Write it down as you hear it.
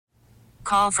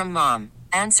call from mom.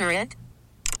 Answer it.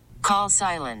 Call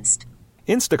silenced.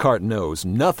 Instacart knows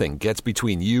nothing gets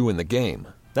between you and the game.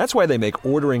 That's why they make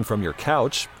ordering from your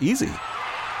couch easy.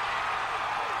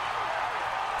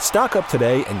 Stock up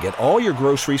today and get all your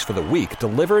groceries for the week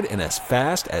delivered in as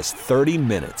fast as 30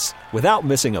 minutes without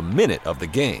missing a minute of the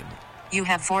game. You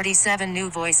have 47 new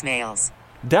voicemails.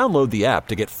 Download the app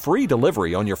to get free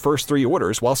delivery on your first 3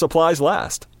 orders while supplies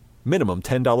last. Minimum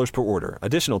 $10 per order.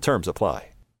 Additional terms apply.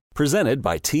 Presented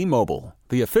by T-Mobile,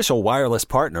 the official wireless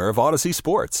partner of Odyssey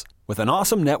Sports. With an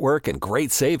awesome network and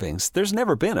great savings, there's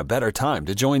never been a better time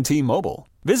to join T-Mobile.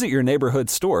 Visit your neighborhood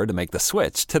store to make the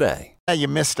switch today. Yeah, you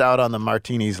missed out on the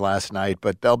martinis last night,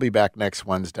 but they'll be back next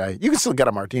Wednesday. You can still get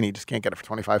a martini, just can't get it for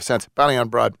 25 cents. Bounty on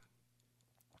Broad,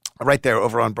 right there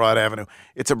over on Broad Avenue.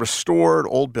 It's a restored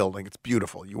old building. It's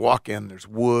beautiful. You walk in, there's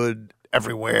wood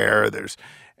everywhere.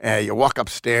 You walk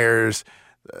upstairs,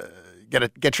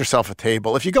 get yourself a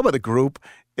table. If you go with a group,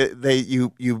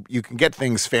 you can get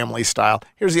things family style.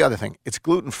 Here's the other thing. It's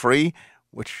gluten-free,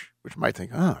 which you might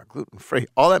think, gluten-free.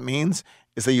 All that means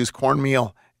is they use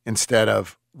cornmeal instead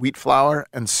of wheat flour,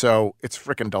 and so it's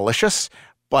freaking delicious.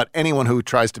 But anyone who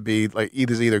tries to be like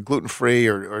either gluten-free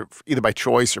or either by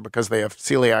choice or because they have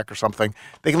celiac or something,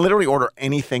 they can literally order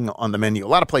anything on the menu. A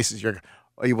lot of places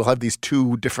you will have these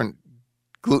 2 different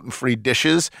gluten-free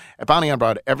dishes. At Bounty on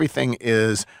Broad, everything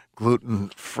is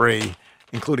gluten-free,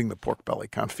 including the pork belly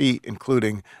confit,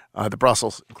 including the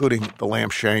Brussels, including the lamb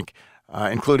shank,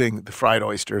 including the fried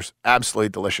oysters. Absolutely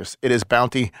delicious. It is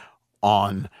Bounty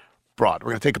on Broad.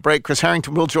 We're going to take a break. Chris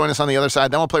Herrington will join us on the other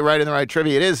side. Then we'll play Right in the Right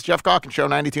Trivia. It is Jeff Calkins Show,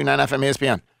 92.9 FM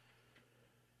ESPN.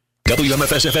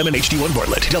 WMFS-FM and HD1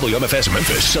 Bartlett. WMFS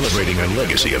Memphis, celebrating a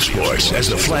legacy of sports as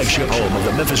the flagship home of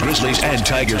the Memphis Grizzlies and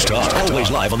Tigers Talk.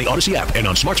 Always live on the Odyssey app and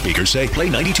on smart speakers. Say, play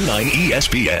 92.9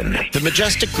 ESPN. The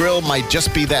Majestic Grill might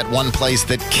just be that one place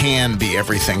that can be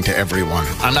everything to everyone.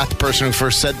 I'm not the person who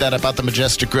first said that about the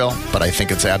Majestic Grill, but I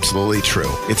think it's absolutely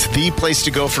true. It's the place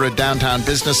to go for a downtown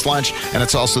business lunch, and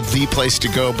it's also the place to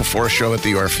go before a show at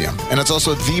the Orpheum. And it's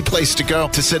also the place to go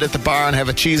to sit at the bar and have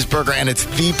a cheeseburger, and it's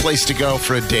the place to go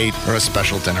for a date or a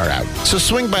special dinner out. So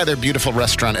swing by their beautiful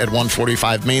restaurant at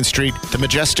 145 Main Street. The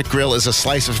Majestic Grill is a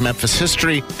slice of Memphis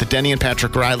history that Denny and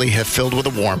Patrick Riley have filled with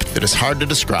a warmth that is hard to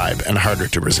describe and harder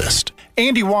to resist.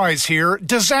 Andy Wise here.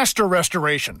 Disaster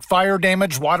restoration. Fire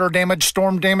damage, water damage,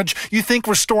 storm damage. You think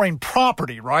restoring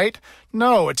property, right?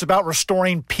 No, it's about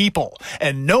restoring people.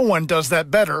 And no one does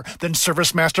that better than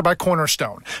Service Master by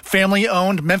Cornerstone.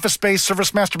 Family-owned, Memphis-based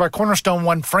Service Master by Cornerstone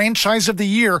won Franchise of the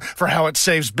Year for how it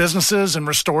saves businesses and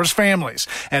restores families.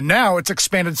 And now it's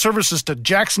expanded services to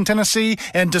Jackson, Tennessee,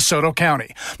 and DeSoto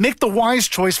County. Make the wise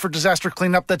choice for disaster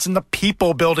cleanup that's in the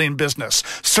people-building business.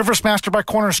 Service Master by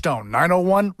Cornerstone,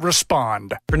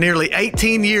 901-RESPOND. For nearly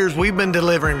 18 years, we've been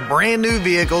delivering brand new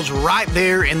vehicles right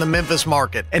there in the Memphis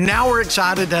market. And now we're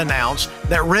excited to announce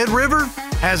that Red River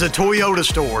has a Toyota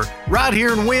store right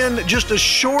here in Wynn, just a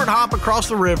short hop across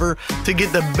the river to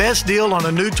get the best deal on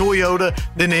a new Toyota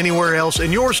than anywhere else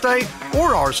in your state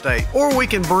or our state. Or we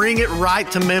can bring it right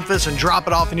to Memphis and drop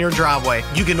it off in your driveway.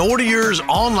 You can order yours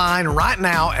online right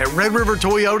now at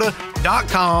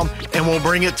redrivertoyota.com and we'll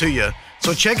bring it to you.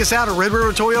 So check us out at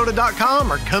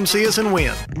redrivertoyota.com or come see us in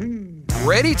Wynn.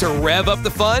 Ready to rev up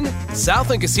the fun?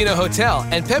 Southland Casino Hotel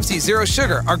and Pepsi Zero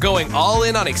Sugar are going all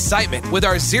in on excitement with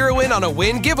our Zero In on a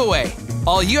Win giveaway.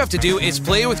 All you have to do is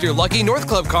play with your lucky North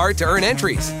Club card to earn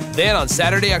entries. Then on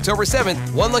Saturday, October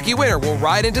 7th, one lucky winner will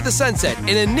ride into the sunset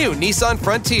in a new Nissan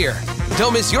Frontier.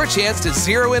 Don't miss your chance to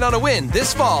zero in on a win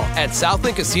this fall at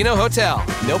Southland Casino Hotel.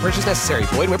 No purchase necessary.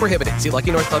 Void where prohibited. See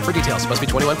Lucky North Club for details. Must be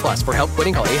 21 plus. For help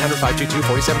quitting, call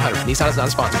 800-522-4700. Nissan is not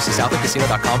a sponsor. See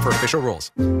southlandcasino.com for official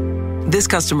rules. This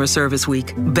Customer Service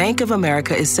Week, Bank of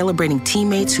America is celebrating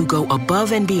teammates who go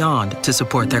above and beyond to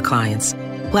support their clients.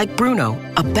 Like Bruno,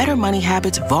 a Better Money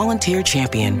Habits volunteer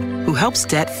champion who helps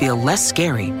debt feel less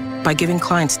scary by giving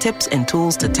clients tips and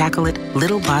tools to tackle it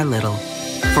little by little.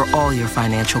 For all your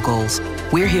financial goals,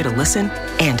 we're here to listen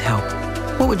and help.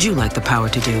 What would you like the power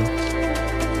to do?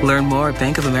 Learn more at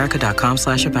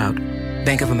bankofamerica.com/about.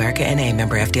 Bank of America N.A.,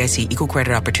 member FDIC, equal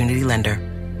credit opportunity lender.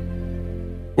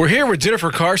 We're here with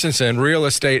Jennifer Carsonson, real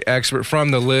estate expert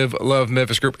from the Live, Love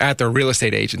Memphis Group at the Real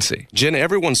Estate Agency. Jen,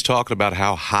 everyone's talking about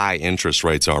how high interest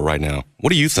rates are right now. What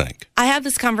do you think? I have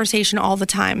this conversation all the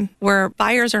time where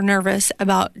buyers are nervous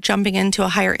about jumping into a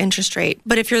higher interest rate.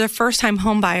 But if you're the first-time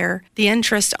home buyer, the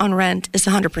interest on rent is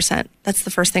 100%. That's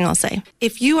the first thing I'll say.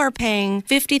 If you are paying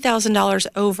 $50,000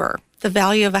 over the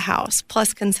value of a house,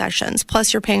 plus concessions,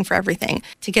 plus you're paying for everything,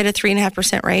 to get a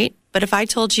 3.5% rate, But if I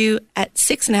told you at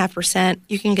 6.5%,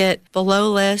 you can get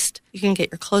below list, you can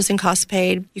get your closing costs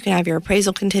paid, you can have your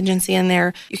appraisal contingency in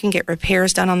there, you can get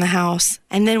repairs done on the house.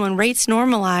 And then when rates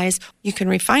normalize, you can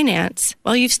refinance.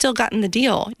 Well, you've still gotten the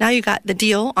deal. Now you got the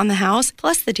deal on the house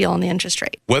plus the deal on the interest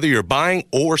rate. Whether you're buying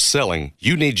or selling,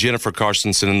 you need Jennifer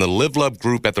Carstensen in the Live Love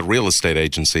Group at the Real Estate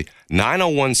Agency,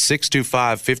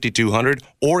 901-625-5200,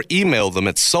 or email them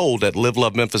at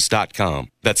sold@livelovememphis.com.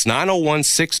 That's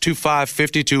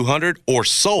 901-625-5200 or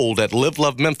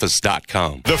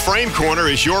sold@livelovememphis.com. The Frame Corner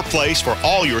is your place for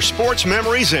all your sports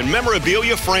memories and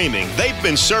memorabilia framing. They've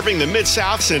been serving the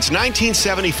Mid-South since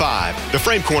 1975. The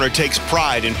Frame Corner takes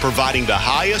pride in providing the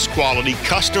highest quality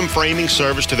custom framing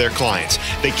service to their clients.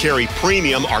 They carry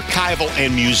premium archival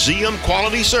and museum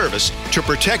quality service to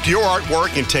protect your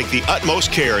artwork and take the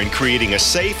utmost care in creating a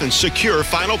safe and secure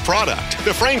final product.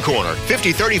 The Frame Corner,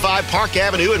 5035 Park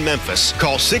Avenue in Memphis.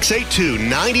 Call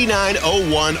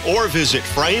 682-9901 or visit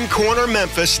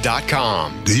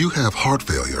framecornermemphis.com. Do you have heart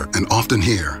failure and often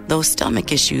hear, "Those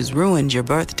stomach issues ruined your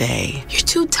birthday"? "You're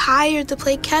too tired to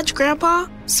play catch, Grandpa."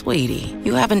 Sweetie,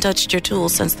 you haven't touched your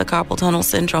tools since the carpal tunnel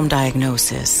syndrome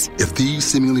diagnosis. If these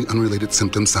seemingly unrelated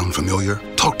symptoms sound familiar,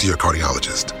 talk to your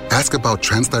cardiologist. Ask about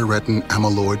transthyretin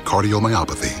amyloid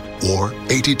cardiomyopathy, or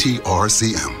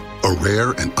ATTR-CM, a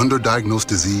rare and underdiagnosed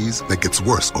disease that gets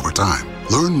worse over time.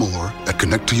 Learn more at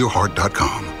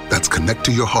connecttoyourheart.com. That's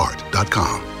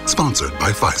connecttoyourheart.com. Sponsored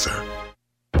by Pfizer.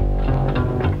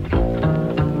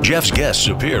 Jeff's guests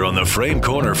appear on the Frame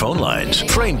Corner phone lines.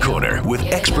 Frame Corner, with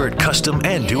expert custom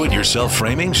and do-it-yourself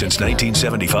framing since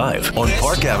 1975 on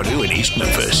Park Avenue in East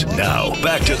Memphis. Now,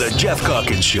 back to the Jeff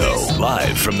Calkins Show,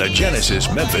 live from the Genesis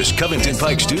Memphis Covington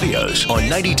Pike Studios on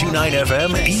 92.9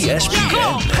 FM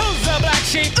ESPN. Who's the black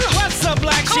sheep? What's the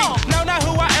black sheep? Know not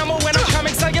who I am or when I'm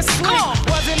coming, so you sleep.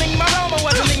 Wasn't in my realm or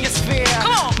wasn't in your sphere.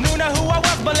 Knew not who I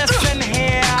was, but listen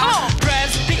here.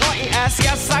 Press D-R-E-S,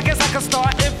 yes, I guess I can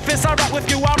start. If it's alright with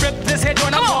you, I'll rip this head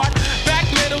joint apart.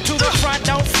 Back middle to the front,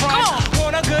 don't front.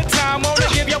 Want a good time, wanna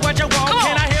give you what you want.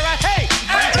 Can I hear a hey?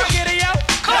 Can I get it, yo?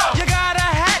 You got a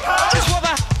hat, it's for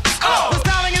the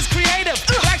styling is creative.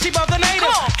 Black sheep of the native,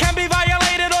 can be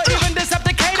violated or even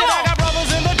decepticated. I got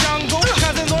brothers in the jungle,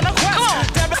 cousins on the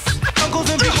quest. Uncles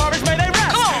and big porridge, may they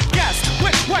rest. Guess,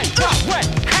 which way, what, when,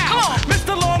 how?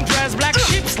 Mr. Long Dress, black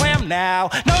sheep slam now.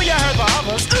 Know you heard the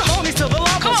others, only to the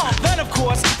lovers. Then of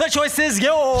course, the choice is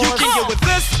yours. You can get with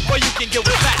this, or you can get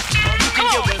with that. You can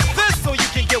get with this, or you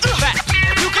can get with that.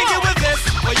 You can get with this,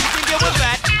 or you can get with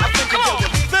that. I think you get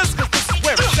with this, cause this is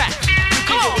where it's at. You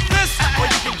can get with this, or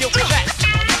you can get with that.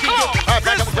 You can get with this,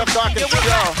 back up the Jeff Calkins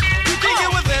Show. You can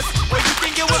get with this, or you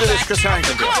can get with that. Chris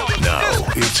Herrington. Now,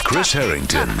 it's Chris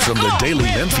Herrington from the Daily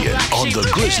Memphian on the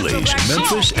Grizzlies,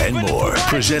 Memphis, and more.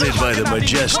 Presented by the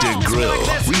Majestic Grill.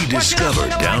 Rediscover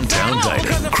downtown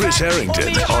dining. Chris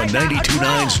Herrington on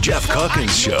 92.9's Jeff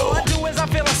Calkins Show.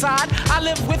 I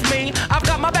live with me. I've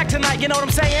got my back tonight, you know what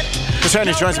I'm saying? Chris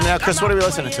Herrington joins me now. Chris, what are we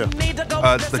listening to?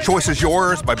 The Choice Is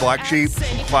Yours by Black Sheep,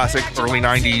 some classic early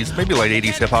 90s, maybe late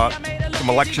 80s hip-hop, some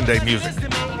Election Day music.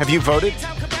 Have you voted?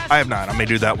 I have not. I may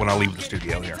do that when I leave the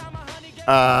studio here.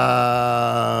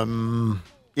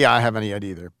 Yeah, I haven't yet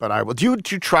either, but I will. Do you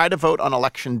try to vote on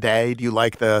Election Day? Do you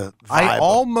like the vibe? I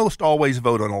almost always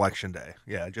vote on Election Day.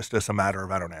 Yeah, just as a matter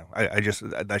of, I don't know. I just,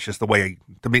 that's just the way,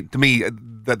 to me,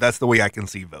 that's the way I can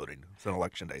see voting. It's an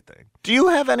Election Day thing. Do you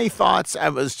have any thoughts? I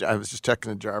was just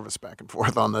checking to Jarvis back and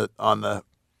forth on the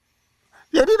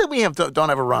idea that we don't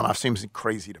have a runoff seems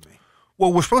crazy to me.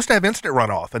 Well, we're supposed to have instant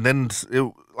runoff, and then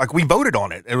we voted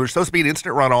on it. It was supposed to be an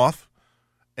instant runoff,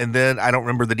 and then I don't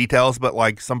remember the details, but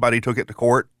somebody took it to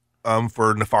court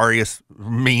for nefarious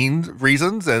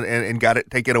reasons and got it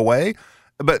taken away.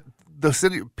 But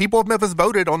the people of Memphis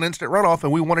voted on instant runoff,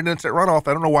 and we wanted instant runoff.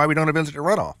 I don't know why we don't have instant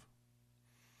runoff.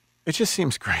 It just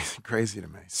seems crazy to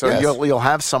me. So yes. You'll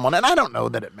have someone, and I don't know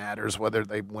that it matters whether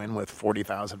they win with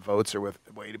 40,000 votes or with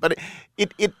but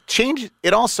it changed.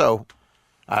 It also.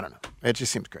 I don't know. It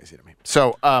just seems crazy to me.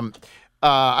 So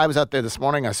I was out there this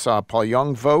morning. I saw Paul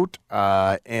Young vote,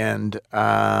 and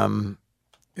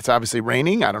it's obviously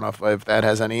raining. I don't know if that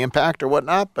has any impact or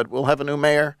whatnot, but we'll have a new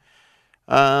mayor.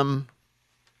 We'll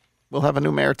have a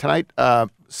new mayor tonight.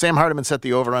 Sam Hardiman set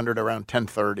the over-under at around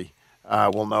 10:30.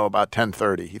 We'll know about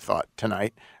 10:30, he thought,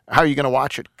 tonight. How are you going to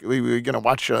watch it? Are you going to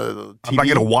watch TV? I'm not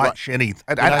going to watch anything.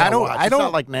 I don't. It's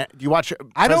not like do you watch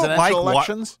presidential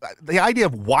elections? The idea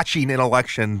of watching an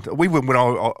election, we went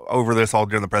all over this all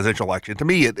during the presidential election. To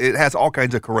me, it has all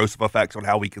kinds of corrosive effects on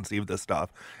how we conceive this stuff.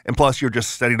 And plus, you're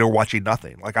just sitting there watching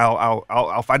nothing. Like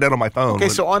I'll find out on my phone. Okay,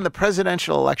 so on the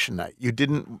presidential election night,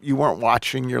 you weren't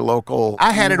watching your local.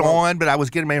 I had it on, but I was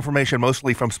getting my information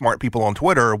mostly from smart people on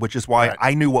Twitter, which is why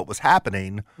I knew what was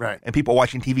happening. Right. And people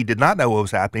watching TV did not know what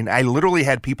was happening. I literally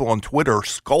had people on Twitter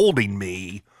scolding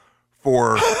me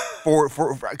because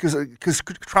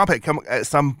Trump had at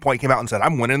some point came out and said,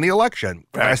 I'm winning the election.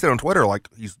 Right. And I said on Twitter, like,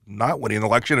 he's not winning the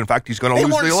election. In fact, he's going to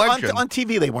lose the election. On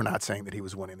TV, they were not saying that he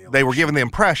was winning the election. They were giving the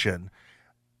impression.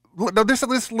 No,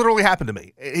 this literally happened to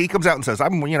me. He comes out and says,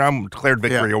 I'm declared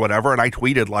victory or whatever. And I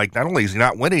tweeted, like, not only is he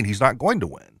not winning, he's not going to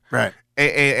win. Right.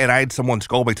 And I had someone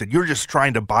scold me and said, you're just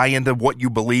trying to buy into what you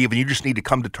believe and you just need to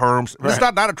come to terms. Right. It's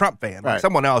not a Trump fan. Right. Like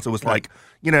someone else, it was like,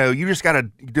 you just got to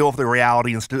deal with the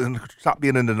reality and stop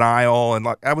being in denial. And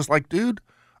like I was like, dude,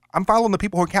 I'm following the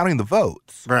people who are counting the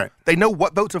votes. Right. They know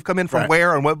what votes have come in from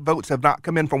where and what votes have not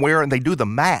come in from where, and they do the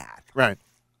math. Right.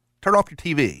 Turn off your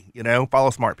TV, follow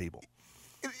smart people.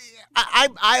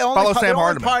 I only follow Sam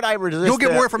Hardiman. Part I resist. You'll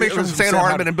get more information from Sam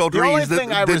Hardiman and Bill Dries than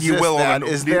you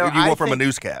will from a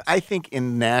newscast. I think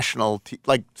in national,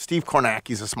 like Steve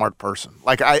Kornacki's a smart person.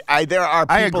 Like there are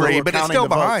people I agree, who are but it's counting still the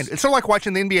behind. votes. It's still like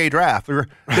watching the NBA draft. The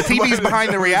TV's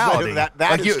behind the reality.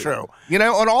 That is true.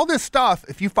 On all this stuff,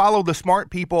 if you follow the smart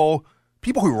people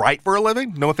who write for a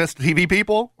living, no offense to TV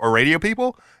people or radio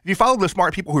people, if you follow the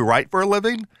smart people who write for a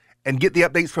living and get the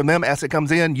updates from them as it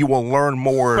comes in, you will learn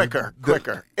more. Quicker.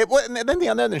 And then the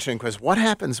other interesting question, what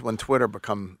happens when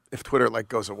if Twitter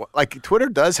goes away? Like Twitter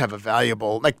does have a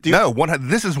valuable,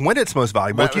 this is when it's most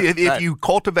valuable. If you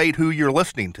cultivate who you're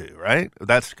listening to, right?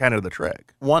 That's kind of the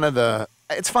trick.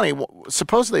 It's funny,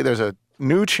 supposedly there's a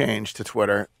new change to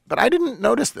Twitter, but I didn't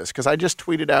notice this because I just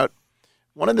tweeted out,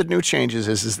 one of the new changes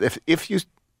is if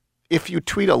you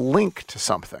tweet a link to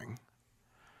something,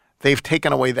 they've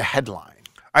taken away the headline.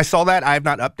 I saw that. I have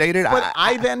not updated. But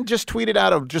I then just tweeted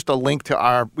out just a link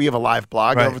to we have a live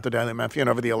blog over at the Daily Memphian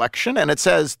over the election, and it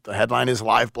says the headline is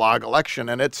live blog election,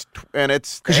 and it's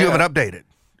because you haven't updated.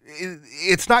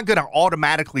 It's not going to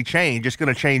automatically change. It's going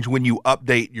to change when you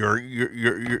update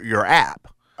your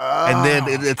app, and then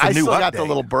it's a new update. I still got the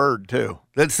little bird too.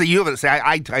 Let's see. You haven't. Say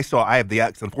I have the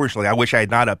X. Unfortunately, I wish I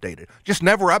had not updated. Just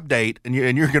never update, and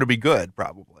you're going to be good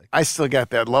probably. I still got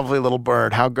that lovely little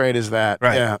bird. How great is that?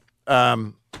 Right. Yeah.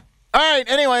 All right.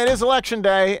 Anyway, it is election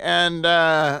day, and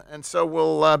so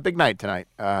we'll big night tonight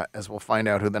as we'll find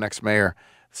out who the next mayor,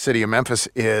 city of Memphis,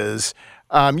 is.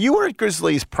 You were at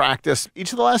Grizzlies practice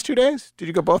each of the last 2 days. Did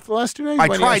you go both the last 2 days? I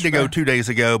tried to go 2 days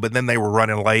ago, but then they were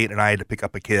running late, and I had to pick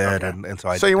up a kid, and so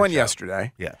I. So you went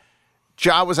yesterday. Yeah.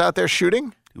 Ja was out there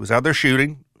shooting. He was out there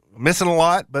shooting, missing a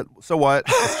lot, but so what?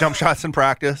 It's jump shots in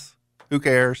practice. Who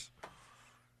cares?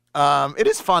 It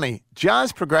is funny.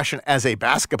 Ja's progression as a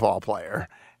basketball player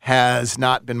has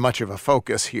not been much of a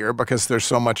focus here because there's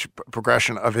so much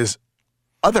progression of his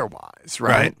otherwise,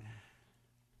 right?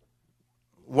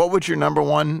 What would your number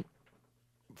one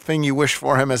thing you wish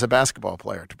for him as a basketball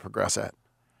player to progress at?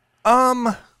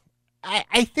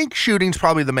 I think shooting's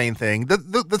probably the main thing.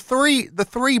 The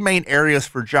three main areas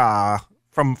for Ja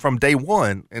from day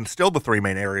one, and still the three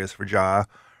main areas for Ja,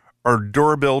 are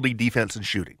durability, defense, and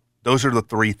shooting. Those are the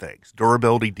three things: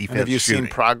 durability, defense, and have you shooting.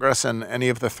 seen progress in any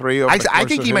of the three? I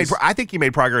think he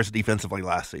made progress defensively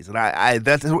last season.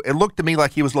 It looked to me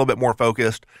like he was a little bit more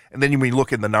focused. And then when you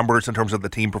look in the numbers in terms of the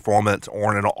team performance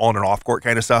on and off court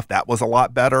kind of stuff, that was a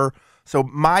lot better. So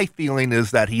my feeling is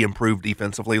that he improved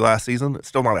defensively last season. It's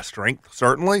still not a strength,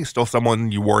 certainly. Still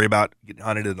someone you worry about getting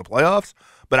hunted in the playoffs.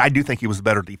 But I do think he was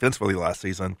better defensively last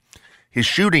season. His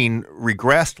shooting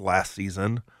regressed last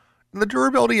season. The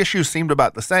durability issues seemed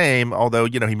about the same, although,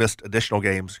 he missed additional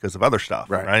games because of other stuff,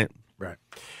 right?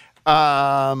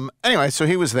 Anyway, so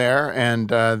he was there, and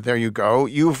there you go.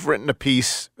 You've written a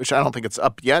piece, which I don't think it's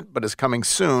up yet, but is coming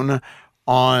soon,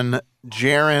 on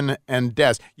Jaren and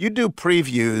Des. You do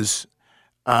previews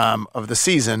of the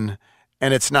season,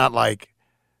 and it's not like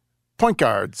point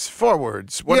guards,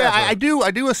 forwards, whatever. Yeah, I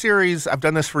do a series. I've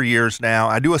done this for years now.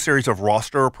 I do a series of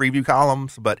roster preview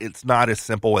columns, but it's not as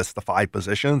simple as the 5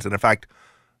 positions. And in fact,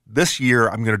 this year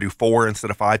I'm going to do 4 instead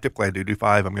of 5. Typically I do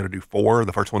 5. I'm going to do 4.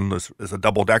 The first one is a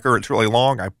double-decker. It's really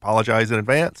long. I apologize in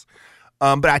advance.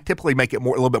 But I typically make it a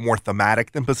little bit more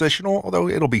thematic than positional, although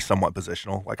it'll be somewhat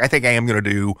positional. Like I think I am going to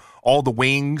do all the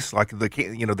wings, like the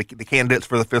candidates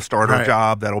for the fifth starter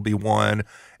job. That'll be one,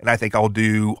 and I think I'll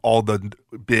do all the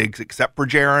bigs except for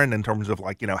Jaren in terms of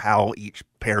how each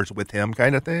pairs with him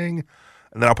kind of thing.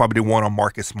 And then I'll probably do one on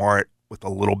Marcus Smart with a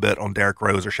little bit on Derrick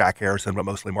Rose or Shaq Harrison, but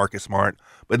mostly Marcus Smart.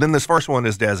 But then this first one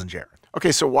is Dez and Jaren.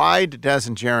 Okay, so why did Dez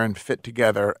and Jaren fit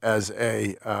together as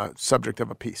a subject of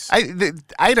a piece? I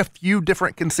had a few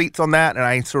different conceits on that, and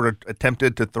I sort of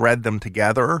attempted to thread them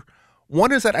together.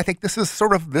 One is that I think this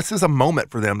is a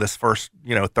moment for them, this first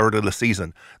third of the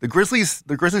season. The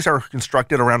Grizzlies are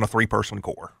constructed around a 3-person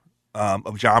core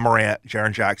of Ja Morant,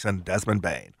 Jaren Jackson, Desmond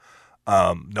Bane.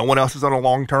 No one else is on a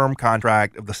long-term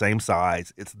contract of the same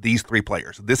size. It's these 3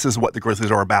 players. This is what the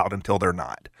Grizzlies are about until they're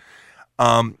not.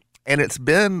 And it's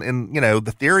been, and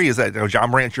the theory is that Ja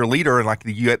Morant's your leader, and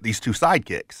you get these 2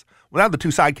 sidekicks. Well, now the 2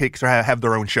 sidekicks have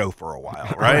their own show for a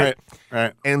while, right?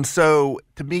 Right. And so,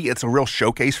 to me, it's a real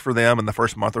showcase for them in the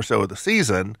first month or so of the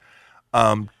season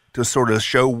to sort of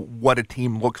show what a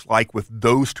team looks like with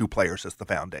those 2 players as the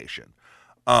foundation.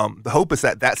 The hope is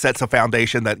that sets a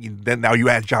foundation that then now you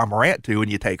add Ja Morant to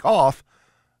and you take off.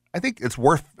 I think it's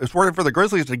worth it for the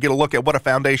Grizzlies to get a look at what a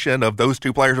foundation of those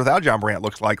 2 players without Ja Morant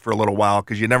looks like for a little while,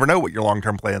 because you never know what your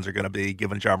long-term plans are going to be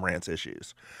given Ja Morant's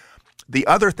issues. The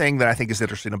other thing that I think is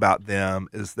interesting about them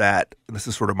is that, and this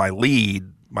is sort of my lead,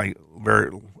 my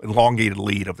very elongated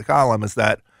lead of the column, is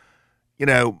that,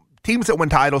 teams that win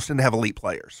titles tend to have elite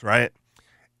players, right?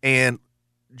 And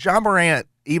Ja Morant,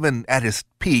 even at his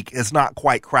peak, has not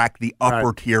quite cracked the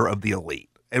upper tier of the elite,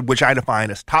 which I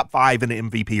define as top 5 in the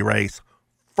MVP race,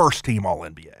 first team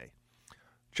All-NBA.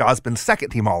 Ja's been second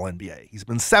team All-NBA. He's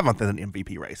been 7th in an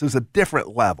MVP race. It's a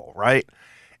different level, right?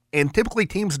 And typically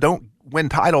teams don't win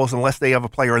titles unless they have a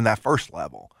player in that first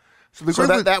level. So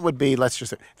that would be, let's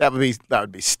just say, that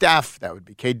would be Steph, that would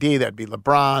be KD, that would be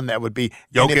LeBron, that would be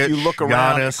Jokic, and if you look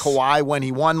around, Giannis. Kawhi when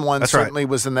he won one certainly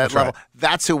was in that level. Right.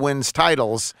 That's who wins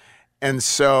titles. And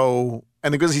so,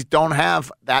 and the Grizzlies don't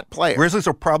have that player. Grizzlies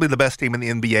are probably the best team in the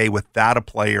NBA without a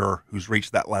player who's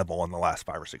reached that level in the last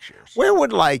 5 or 6 years. Where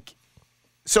would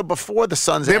so before the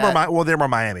Suns, they were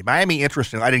Miami. Miami,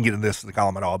 interesting. I didn't get into this in the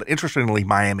column at all, but interestingly,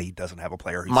 Miami doesn't have a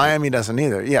player. Miami doesn't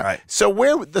either. Yeah. Right. So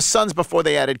where the Suns before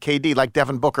they added KD, like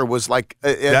Devin Booker was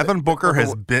Devin Booker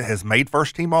has made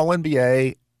first team All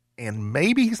NBA. And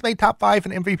maybe he's made top 5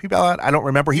 in MVP ballot. I don't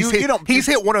remember. He's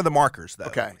hit one of the markers, though.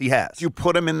 Okay. He has. Do you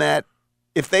put him in that?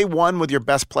 If they won with your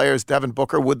best players, Devin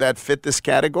Booker, would that fit this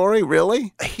category,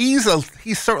 really? He's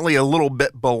certainly a little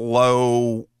bit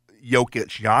below Jokic,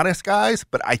 Giannis guys,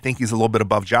 but I think he's a little bit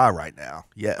above Ja right now.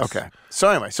 Yes. Okay. So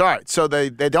anyway, all right. So they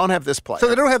don't have this player. So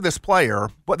they don't have this player.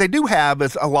 What they do have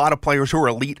is a lot of players who are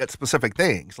elite at specific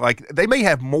things. Like they may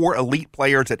have more elite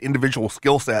players at individual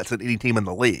skill sets than any team in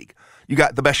the league. You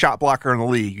got the best shot blocker in the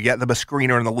league. You got the best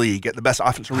screener in the league. You got the best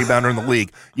offensive rebounder in the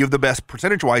league. You have the best,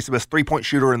 percentage-wise, the best three-point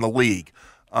shooter in the league.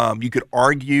 You could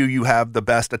argue you have the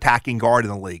best attacking guard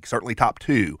in the league, certainly top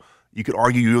 2. You could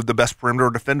argue you have the best perimeter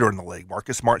defender in the league.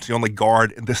 Marcus Smart's the only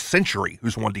guard in this century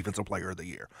who's won Defensive Player of the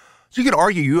Year. So you could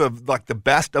argue you have the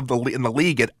best of in the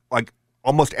league at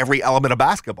almost every element of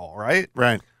basketball, right?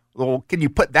 Right. Well, can you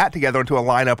put that together into a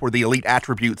lineup where the elite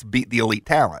attributes beat the elite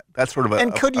talent? That's sort of a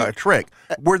trick.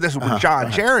 Where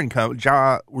Jaren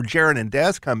and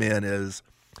Dez come in is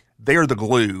they're the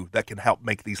glue that can help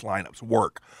make these lineups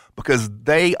work, because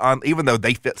they, even though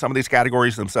they fit some of these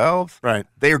categories themselves, right,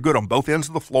 they are good on both ends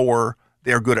of the floor.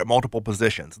 They are good at multiple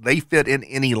positions. They fit in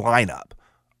any lineup,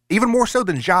 even more so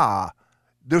than Ja.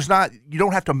 You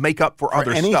don't have to make up for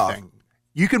other anything. Stuff.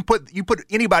 You put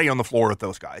anybody on the floor with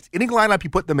those guys. Any lineup you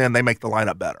put them in, they make the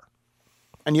lineup better.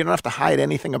 And you don't have to hide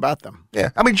anything about them.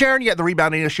 Yeah. I mean, Jaren, you had the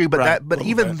rebounding issue, but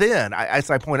even then, as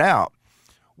I point out,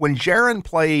 when Jaren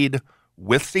played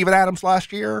with Steven Adams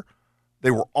last year,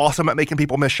 they were awesome at making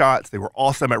people miss shots. They were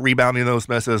awesome at rebounding those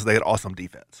misses. They had awesome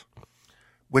defense.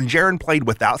 When Jaren played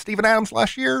without Steven Adams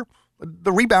last year,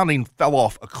 the rebounding fell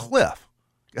off a cliff.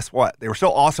 Guess what? They were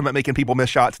still awesome at making people miss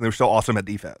shots, and they were still awesome at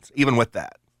defense, even with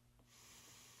that.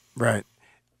 Right.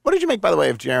 What did you make, by the way,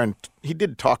 of Jaren? He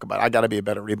did talk about, I got to be a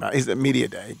better rebounder. He's at media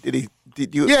day.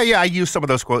 Did you? Yeah. I used some of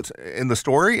those quotes in the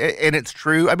story, and it's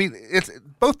true. I mean,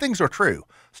 both things are true.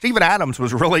 Steven Adams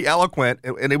was really eloquent,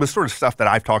 and it was sort of stuff that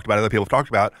I've talked about, other people have talked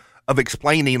about, of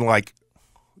explaining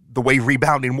the way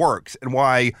rebounding works and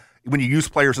why when you use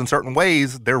players in certain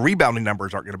ways, their rebounding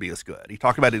numbers aren't going to be as good. He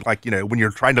talked about it like, when you're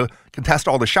trying to contest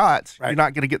all the shots, you're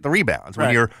not going to get the rebounds.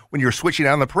 When you're switching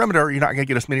down the perimeter, you're not going to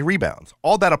get as many rebounds.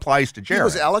 All that applies to Jaren. He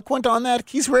was eloquent on that.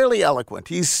 He's rarely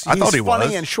eloquent. I thought he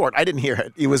funny and short. I didn't hear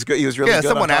it. He was good. He was really good. Yeah,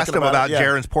 someone asked him about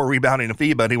Jaren's poor rebounding in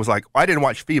FIBA, and he was like, I didn't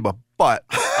watch FIBA, but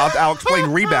I'll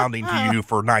explain rebounding to you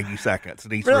for 90 seconds.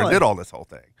 And he sort of did all this whole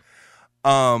thing.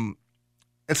 And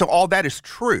so all that is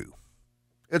true.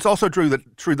 It's also true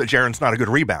that Jaren's not a good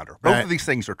rebounder. Both of these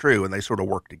things are true, and they sort of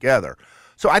work together.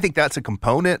 So I think that's a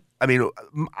component. I mean,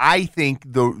 I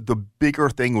think the bigger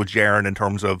thing with Jaren in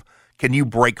terms of can you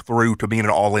break through to being an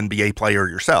all-NBA player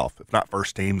yourself? If not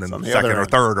first team, then second or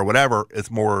third or whatever. It's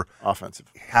more offensive.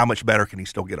 How much better can he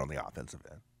still get on the offensive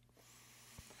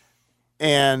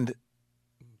end?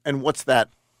 And what's that?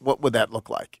 What would that look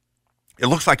like? It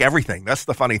looks like everything. That's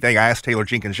the funny thing. I asked Taylor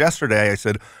Jenkins yesterday, I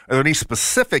said, are there any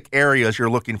specific areas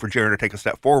you're looking for Jaren to take a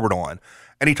step forward on?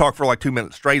 And he talked for like 2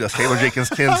 minutes straight, as Taylor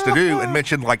Jenkins tends to do, and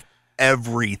mentioned like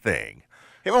everything.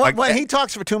 When he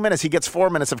talks for 2 minutes, he gets 4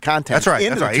 minutes of content. That's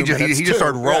right. He just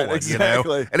started rolling,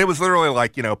 exactly. And it was literally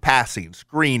like, passing,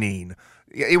 screening.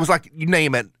 It was like, you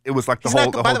name it. It was like By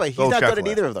the way, he's not good at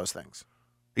either of those things.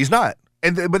 He's not.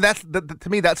 But that's to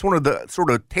me, that's one of the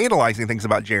sort of tantalizing things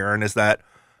about Jaren is that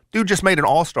dude just made an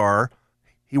All-Star.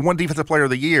 He won Defensive Player of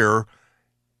the Year.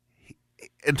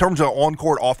 In terms of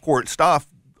on-court, off-court stuff,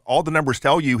 all the numbers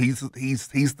tell you he's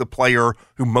the player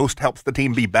who most helps the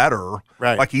team be better.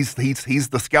 Right. Like he's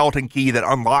the skeleton key that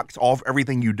unlocks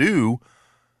everything you do.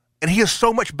 And he is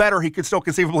so much better he could still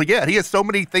conceivably get. He has so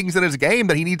many things in his game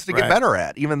that he needs to get better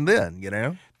at, even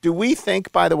then, Do we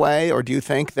think, by the way, or do you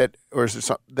think that, or is there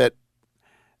something that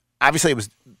obviously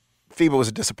FIBA was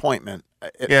a disappointment,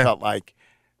 it felt like,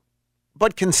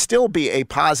 but can still be a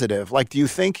positive? Like, do you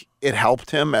think it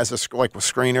helped him as a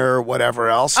screener or whatever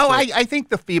else? Oh, I think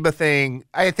the FIBA thing,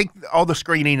 I think all the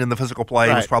screening and the physical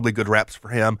play was probably good reps for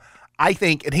him. I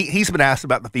think, and he's been asked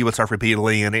about the FIBA stuff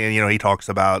repeatedly, and he always talks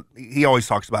about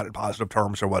it in positive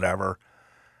terms or whatever.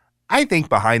 I think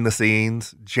behind the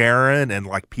scenes, Jaren and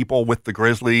like people with the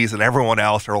Grizzlies and everyone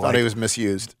else are thought he was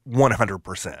misused.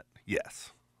 100%.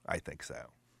 Yes, I think so.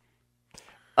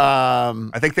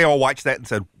 I think they all watched that and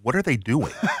said, "What are they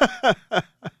doing?"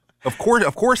 Of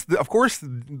course,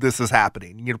 this is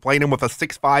happening. You're playing him with a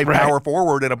 6'5" power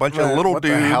forward and a bunch of little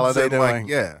dudes. What the hell are they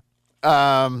doing?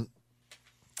 All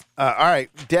right,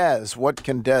 Des. What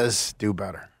can Des do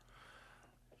better?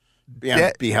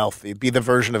 Be healthy. Be the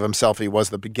version of himself he was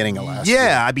at the beginning of last year.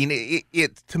 I mean,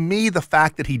 it to me, the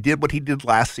fact that he did what he did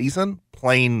last season,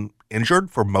 playing injured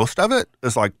for most of it,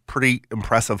 is like pretty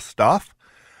impressive stuff.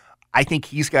 I think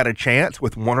he's got a chance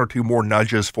with one or two more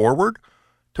nudges forward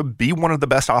to be one of the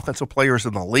best offensive players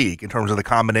in the league in terms of the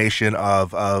combination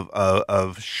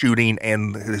of shooting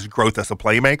and his growth as a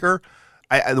playmaker.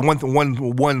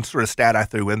 The one sort of stat I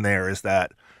threw in there is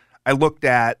that I looked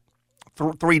at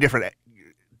three different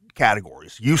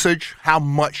categories. Usage, how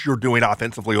much you're doing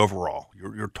offensively overall,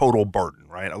 your total burden,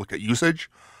 right? I looked at usage.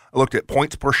 I looked at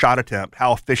points per shot attempt,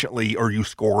 how efficiently are you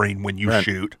scoring when you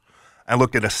shoot. I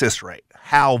looked at assist rate.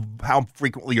 How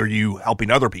frequently are you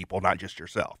helping other people, not just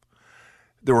yourself?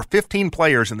 There were 15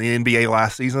 players in the NBA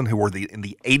last season who were in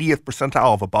the 80th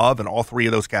percentile of above in all three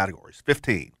of those categories.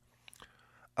 15.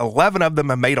 11 of them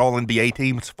have made All-NBA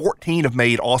teams. 14 have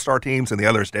made All-Star teams, and the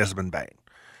other is Desmond Bane.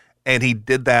 And he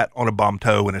did that on a bum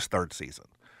toe in his third season.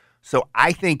 So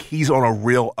I think he's on a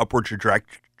real upward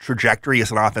trajectory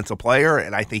as an offensive player,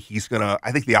 and I think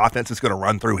the offense is going to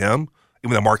run through him.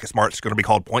 Even though Marcus Smart's going to be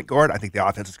called point guard, I think the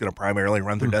offense is going to primarily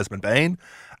run through Desmond Bane.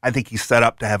 I think he's set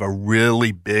up to have a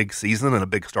really big season and a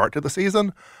big start to the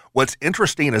season. What's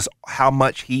interesting is how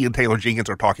much he and Taylor Jenkins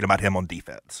are talking about him on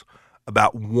defense,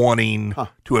 about wanting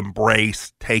to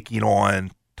embrace taking on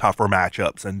tougher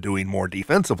matchups and doing more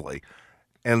defensively.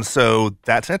 And so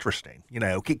that's interesting.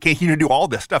 Can you do all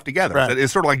this stuff together? Right.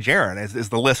 It's sort of like Jaren. Is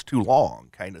the list too long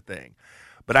kind of thing?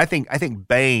 But I think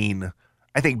Bane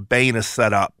is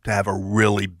set up to have a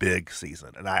really big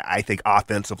season, and I think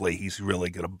offensively he's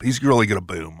really gonna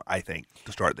boom. I think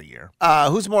to start the year.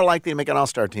 Who's more likely to make an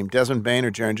All-Star team, Desmond Bane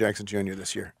or Jaren Jackson Jr.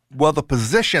 this year? Well, the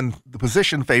position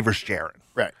favors Jaren,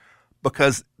 right?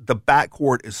 Because the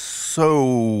backcourt is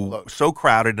so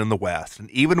crowded in the West, and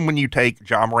even when you take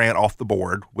Ja Morant off the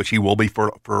board, which he will be for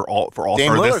All-Star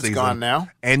Dame this Lillard's season, gone now,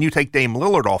 and you take Dame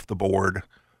Lillard off the board,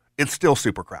 it's still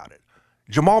super crowded.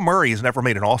 Jamal Murray has never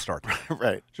made an All-Star team.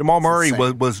 Right. Jamal Murray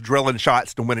was drilling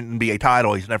shots to win an NBA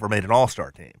title. He's never made an All-Star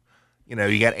team.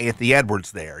 You got Anthony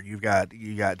Edwards there. You got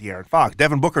De'Aaron Fox.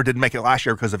 Devin Booker didn't make it last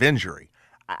year because of injury.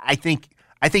 I think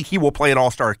he will play an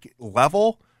All-Star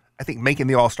level. I think making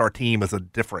the All-Star team is a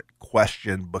different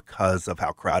question because of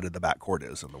how crowded the backcourt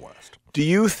is in the West. Do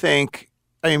you think?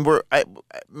 I mean,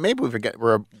 maybe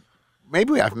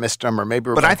I've missed him, or maybe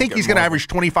we're. But I think he's going to average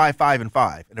 25, 5, and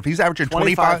 5. And if he's averaging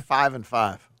 25, 5, and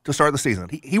 5 to start the season,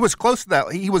 he was close to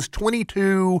that. He was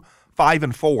 22, 5,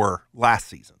 and 4 last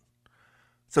season.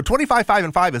 So 25, 5,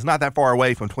 and 5 is not that far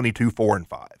away from 22, 4, and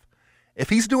 5. If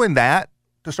he's doing that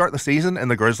to start the season, and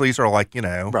the Grizzlies are like,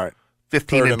 right.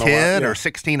 15 and 10 or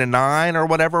 16 and 9 or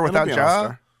whatever without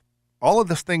Ja, all of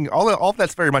that's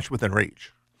very much within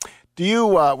reach. Do you?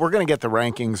 We're going to get the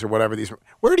rankings or whatever these.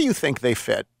 Where do you think they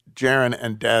fit, Jaren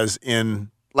and Des? In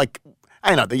like,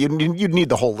 I know that you'd need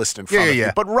the whole list in front of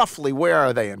you, but roughly, where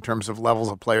are they in terms of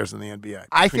levels of players in the NBA?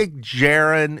 I think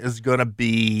Jaren is going to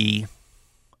be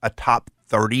a top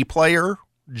 30 player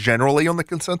generally on the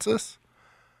consensus.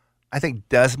 I think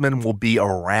Desmond will be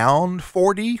around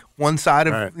 40, one side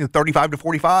of 35 to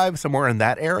 45, somewhere in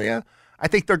that area. I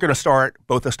think they're going to start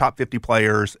both as top 50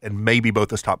 players and maybe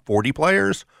both as top 40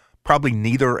 players. Probably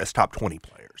neither as top 20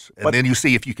 players. And then you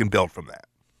see if you can build from that.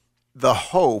 The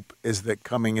hope is that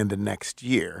coming into next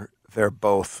year, they're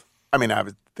both – I mean,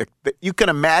 you can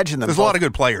imagine them – There's a lot of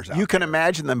good players out there. You can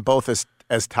imagine them both as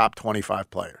top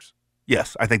 25 players.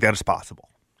 Yes, I think that is possible.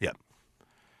 Yeah.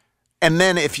 And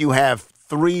then if you have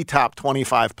 3 top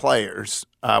 25 players,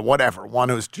 whatever, one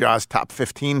who's just top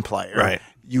 15 player, right.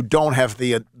 You don't have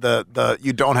the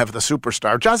you don't have the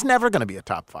superstar. Ja's never going to be a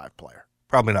top 5 player.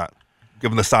 Probably not.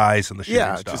 Given the size and the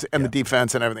shooting stuff. And the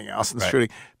defense and everything else and the shooting.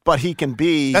 But he can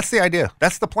be... That's the idea.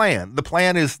 That's the plan. The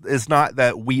plan is not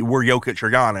that we're Jokic or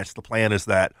Giannis. The plan is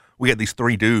that we get these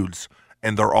 3 dudes,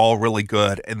 and they're all really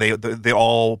good, and they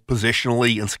all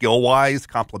positionally and skill-wise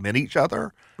complement each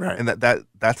other. Right. And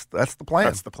that's the plan.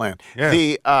 That's the plan. Yeah.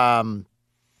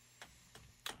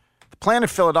 The plan in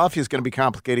Philadelphia is going to be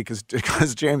complicated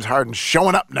because James Harden's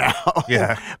showing up now.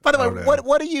 Yeah. By the way,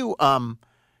 what do you...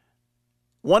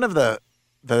 one of the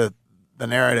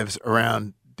narratives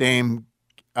around Dame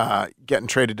getting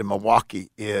traded to Milwaukee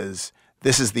is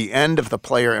this is the end of the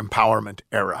player empowerment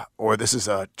era, or this is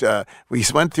we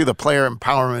went through the player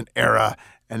empowerment era,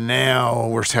 and now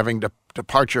we're having a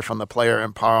departure from the player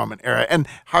empowerment era, and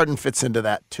Harden fits into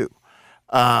that too.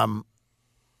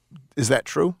 Is that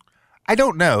true? I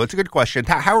don't know. It's a good question.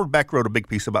 Howard Beck wrote a big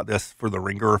piece about this for The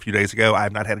Ringer a few days ago. I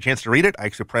have not had a chance to read it. I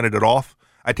actually printed it off.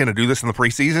 I tend to do this in the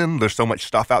preseason. There's so much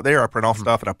stuff out there. I print off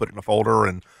stuff and I put it in a folder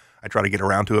and I try to get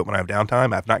around to it when I have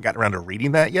downtime. I've not gotten around to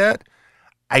reading that yet.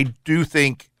 I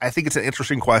think it's an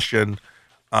interesting question.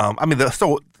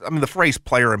 The phrase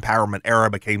player empowerment era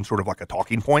became sort of like a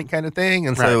talking point kind of thing.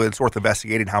 And so it's worth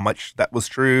investigating how much that was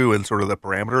true and sort of the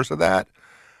parameters of that.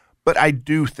 But I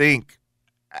do think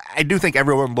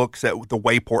everyone looks at the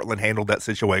way Portland handled that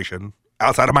situation.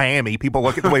 Outside of Miami, people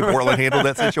look at the way Portland handled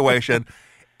that situation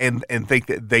and think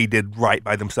that they did right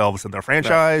by themselves and their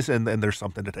franchise, and there's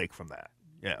something to take from that.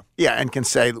 Yeah. Yeah, and can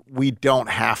say we don't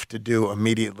have to do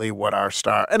immediately what our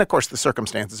star – and, of course, the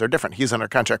circumstances are different. He's under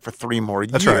contract for 3 more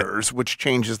years, which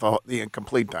changes the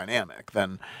complete dynamic.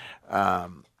 Then, all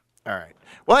right.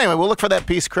 Well, anyway, we'll look for that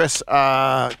piece, Chris,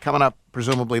 coming up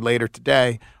presumably later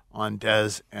today on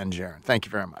Des and Jaren. Thank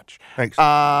you very much. Thanks.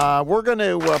 We're going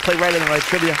to play Right in the Wright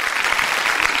Trivia.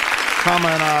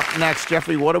 Coming up next,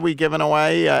 Jeffrey, what are we giving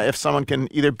away if someone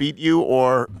can either beat you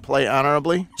or play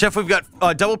honorably? Jeff, we've got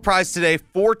a double prize today,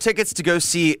 4 tickets to go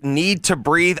see Need to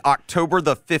Breathe October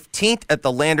the 15th at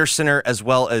the Lander Center, as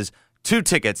well as 2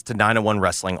 tickets to 901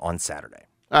 Wrestling on Saturday.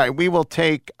 All right, we will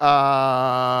take,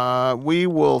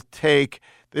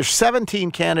 there's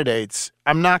 17 candidates.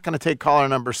 I'm not going to take caller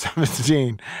number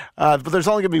 17, but there's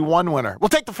only going to be one winner. We'll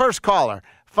take the first caller.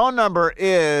 Phone number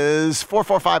is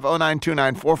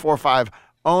 445-0929,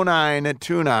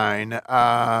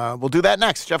 445-0929. We'll do that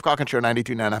next. Jeff Calkins Show,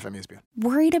 92.9 FM ESPN.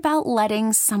 Worried about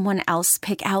letting someone else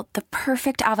pick out the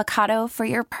perfect avocado for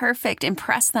your perfect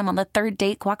impress them on the 3rd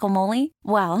date guacamole?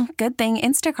 Well, good thing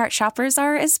Instacart shoppers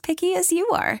are as picky as you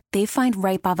are. They find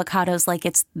ripe avocados like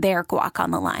it's their guac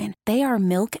on the line. They are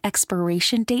milk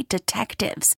expiration date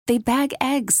detectives. They bag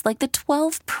eggs like the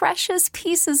 12 precious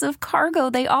pieces of cargo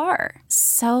they are.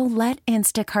 So let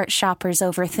Instacart shoppers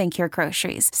overthink your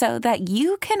groceries so that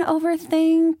you can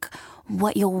overthink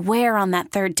what you'll wear on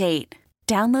that 3rd date.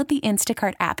 Download the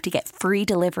Instacart app to get free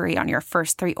delivery on your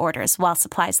first 3 orders while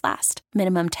supplies last.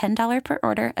 Minimum $10 per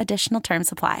order. Additional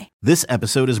terms apply. This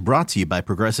episode is brought to you by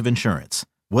Progressive Insurance.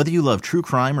 Whether you love true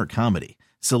crime or comedy,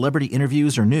 celebrity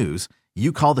interviews or news,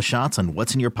 you call the shots on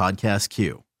what's in your podcast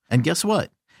queue. And guess what?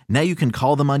 Now you can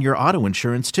call them on your auto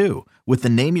insurance too with the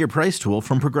Name Your Price tool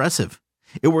from Progressive.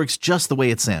 It works just the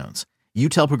way it sounds. You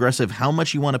tell Progressive how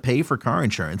much you want to pay for car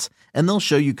insurance, and they'll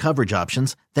show you coverage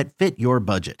options that fit your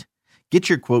budget. Get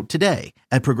your quote today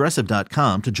at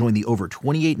Progressive.com to join the over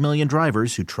 28 million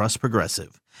drivers who trust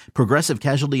Progressive. Progressive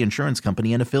Casualty Insurance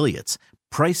Company and Affiliates.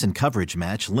 Price and coverage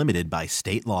match limited by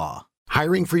state law.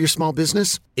 Hiring for your small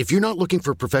business? If you're not looking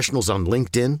for professionals on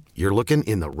LinkedIn, you're looking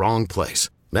in the wrong place.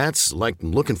 That's like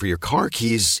looking for your car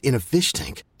keys in a fish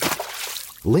tank.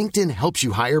 LinkedIn helps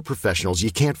you hire professionals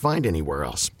you can't find anywhere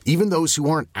else, even those who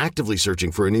aren't actively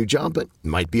searching for a new job but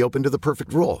might be open to the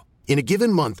perfect role. In a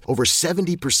given month, over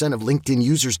 70% of LinkedIn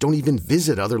users don't even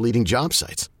visit other leading job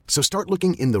sites. So start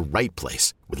looking in the right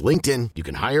place. With LinkedIn, you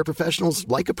can hire professionals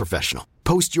like a professional.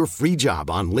 Post your free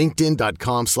job on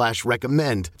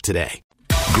linkedin.com/recommend today.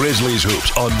 Grizzlies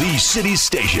hoops on the City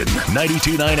Station,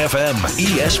 92.9 FM,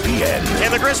 ESPN.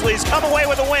 And the Grizzlies come away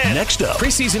with a win. Next up,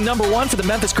 preseason number 1 for the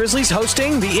Memphis Grizzlies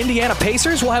hosting the Indiana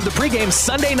Pacers. We'll have the pregame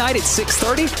Sunday night at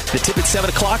 6:30. The tip at 7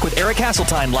 o'clock with Eric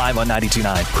Hasseltine live on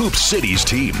 92.9. Hoop City's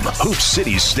team, Hoop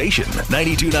City's station,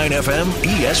 92.9 FM,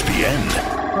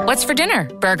 ESPN. What's for dinner?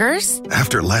 Burgers?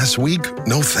 After last week,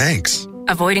 no thanks.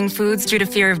 Avoiding foods due to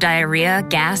fear of diarrhea,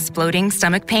 gas, bloating,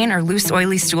 stomach pain, or loose,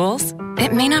 oily stools?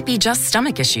 It may not be just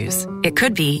stomach issues. It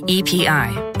could be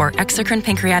EPI, or exocrine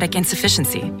pancreatic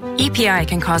insufficiency. EPI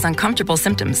can cause uncomfortable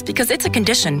symptoms because it's a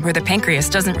condition where the pancreas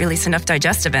doesn't release enough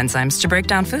digestive enzymes to break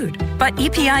down food. But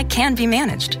EPI can be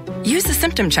managed. Use the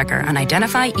symptom checker on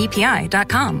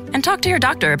identifyepi.com and talk to your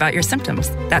doctor about your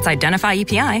symptoms. That's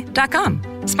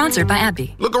identifyepi.com. Sponsored by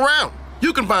AbbVie. Look around.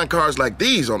 You can find cars like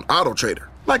these on AutoTrader.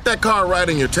 Like that car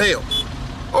riding your tail.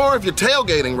 Or if you're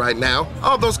tailgating right now,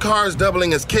 all those cars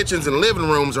doubling as kitchens and living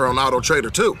rooms are on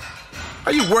AutoTrader too.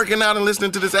 Are you working out and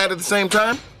listening to this ad at the same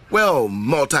time? Well,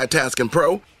 multitasking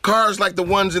pro, cars like the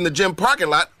ones in the gym parking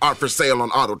lot are for sale on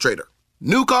AutoTrader.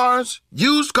 New cars,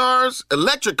 used cars,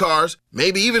 electric cars,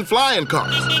 maybe even flying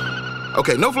cars.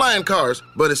 Okay, no flying cars,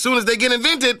 but as soon as they get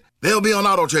invented, they'll be on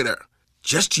AutoTrader.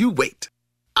 Just you wait.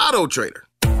 AutoTrader.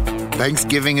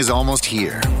 Thanksgiving is almost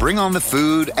here. Bring on the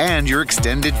food and your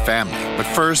extended family. But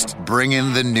first, bring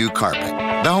in the new carpet.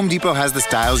 The Home Depot has the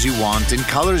styles you want in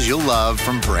colors you'll love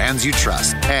from brands you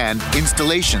trust. And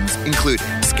installations included.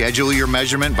 Schedule your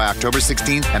measurement by October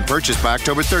 16th and purchase by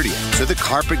October 30th. So the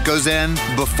carpet goes in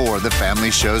before the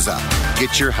family shows up.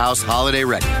 Get your house holiday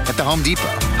ready at the Home Depot.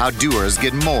 How doers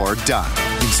get more done.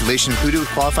 Installation included with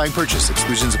qualifying purchase.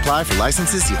 Exclusions apply for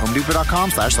licenses. See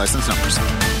homedepot.com/license numbers.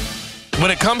 When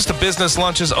it comes to business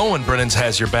lunches, Owen Brennan's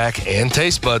has your back and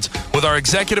taste buds with our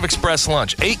Executive Express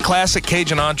lunch. 8 classic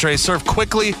Cajun entrees served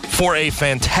quickly for a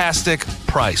fantastic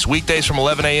price. Weekdays from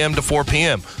 11 a.m. to 4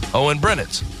 p.m. Owen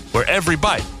Brennan's, where every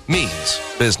bite means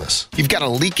business. You've got a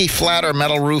leaky flat or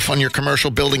metal roof on your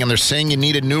commercial building and they're saying you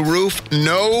need a new roof?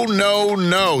 No.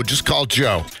 Just call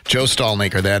Joe. Joe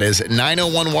Stallmaker, that is.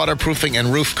 901 Waterproofing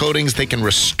and Roof Coatings. They can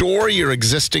restore your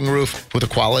existing roof with a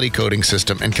quality coating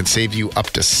system and can save you up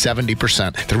to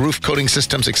 70%. The roof coating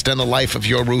systems extend the life of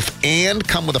your roof and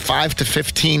come with a 5 to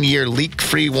 15-year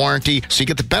leak-free warranty, so you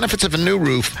get the benefits of a new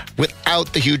roof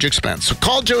without the huge expense. So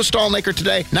call Joe Stallmaker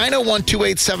today,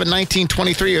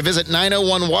 901-287-1923, or visit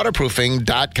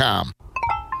 901waterproofing.com.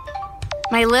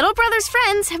 My little brother's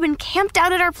friends have been camped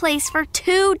out at our place for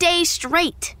 2 days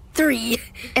straight. 3.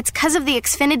 It's because of the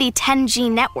Xfinity 10G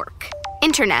network.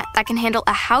 Internet that can handle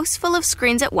a house full of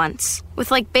screens at once, with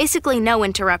basically no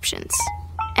interruptions.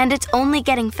 And it's only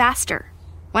getting faster.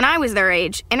 When I was their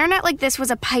age, internet like this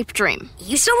was a pipe dream.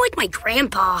 You sound like my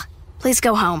grandpa. Please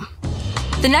go home.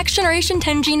 The next generation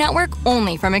 10G network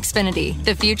only from Xfinity.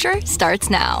 The future starts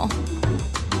now.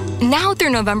 Now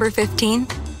through November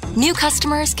 15th, new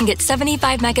customers can get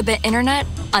 75 megabit internet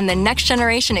on the next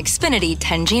generation Xfinity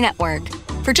 10G network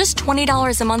for just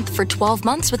 $20 a month for 12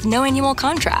 months with no annual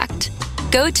contract.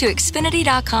 Go to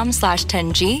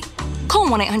Xfinity.com/10G, call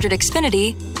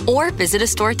 1-800-XFINITY, or visit a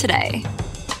store today.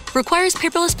 Requires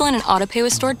paperless billing and autopay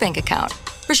with stored bank account.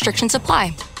 Restrictions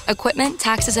apply. Equipment,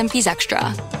 taxes, and fees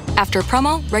extra. After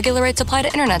promo, regular rates apply to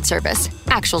internet service.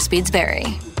 Actual speeds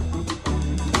vary.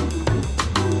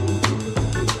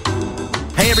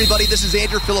 Hey everybody, this is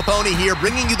Andrew Filipponi here,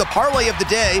 bringing you the parlay of the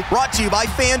day, brought to you by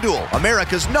FanDuel,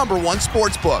 America's #1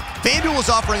 sportsbook. FanDuel is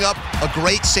offering up a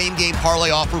great same-game parlay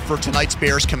offer for tonight's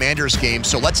Bears-Commanders game,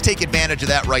 so let's take advantage of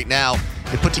that right now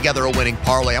and put together a winning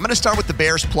parlay. I'm going to start with the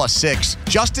Bears +6.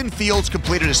 Justin Fields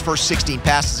completed his first 16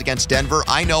 passes against Denver.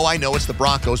 I know it's the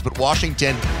Broncos, but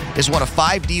Washington is one of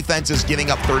 5 defenses giving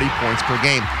up 30 points per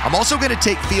game. I'm also going to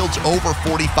take Fields over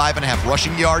 45.5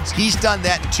 rushing yards. He's done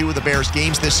that in 2 of the Bears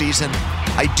games this season.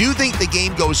 I do think the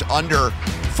game goes under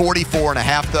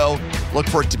 44.5, though. Look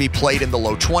for it to be played in the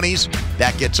low 20s.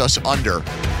 That gets us under.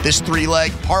 This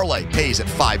 3-leg parlay pays at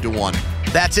 5-1.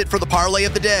 That's it for the Parlay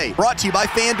of the Day, brought to you by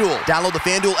FanDuel. Download the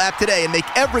FanDuel app today and make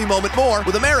every moment more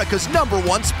with America's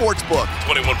 #1 sportsbook.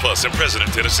 21 plus in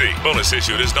President, Tennessee. Bonus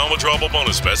issued is non-withdrawable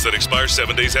bonus bets that expires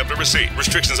 7 days after receipt.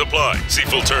 Restrictions apply. See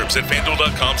full terms at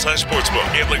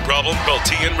FanDuel.com/sportsbook. Gambling problem? Call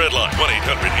TN Redline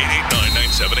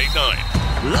 1-800-889-9789.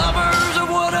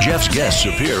 Jeff's guests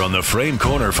appear on the Frame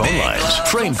Corner phone lines.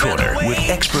 Frame Corner with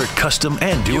expert custom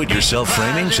and do-it-yourself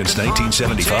framing since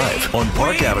 1975 on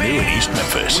Park Avenue in East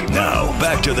Memphis. Now,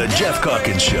 back to the Jeff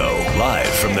Calkins Show, live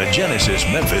from the Genesis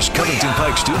Memphis Covington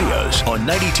Pike Studios on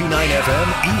 92.9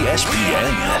 FM ESPN.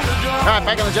 All right,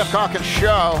 back on the Jeff Calkins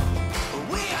Show.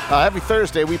 Every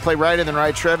Thursday, we play Right and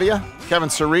Wright Trivia. Kevin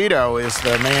Cerrito is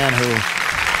the man who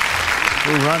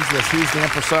runs this. He's the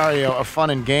impresario of fun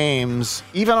and games,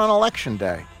 even on Election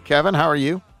Day. Kevin, how are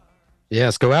you?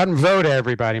 Yes, go out and vote,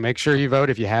 everybody. Make sure you vote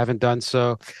if you haven't done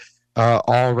so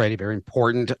already. Very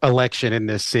important election in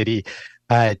this city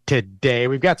today.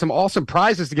 We've got some awesome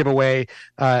prizes to give away,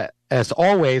 as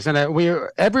always. And we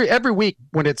every week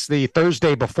when it's the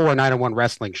Thursday before 901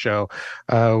 Wrestling Show,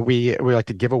 we like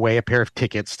to give away a pair of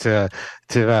tickets to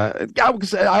I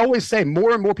always say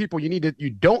more and more people, you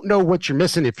don't know what you're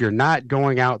missing if you're not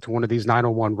going out to one of these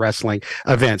 901 Wrestling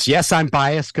events. Yes, I'm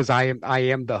biased because I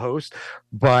am the host,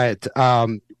 but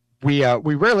we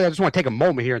rarely. I just want to take a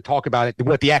moment here and talk about it,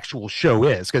 what the actual show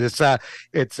is, because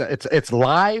it's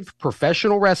live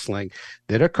professional wrestling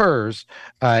that occurs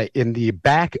in the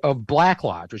back of Black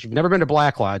Lodge. Which, if you've never been to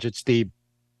Black Lodge, it's the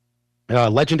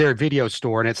legendary video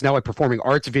store, and it's now a performing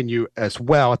arts venue as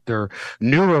well at their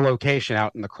newer location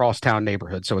out in the Crosstown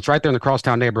neighborhood. So it's right there in the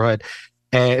Crosstown neighborhood.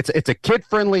 It's a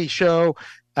kid-friendly show.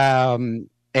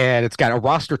 And it's got a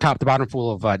roster top to bottom full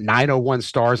of 901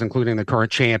 stars, including the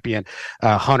current champion,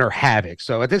 Hunter Havoc.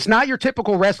 So it's not your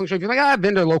typical wrestling show. If you're like, I've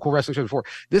been to a local wrestling show before.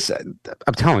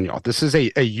 I'm telling y'all, this is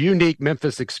a unique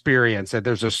Memphis experience. And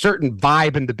there's a certain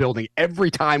vibe in the building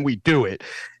every time we do it.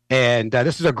 And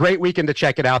this is a great weekend to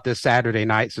check it out this Saturday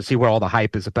night to see what all the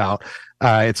hype is about.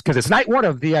 It's because it's night 1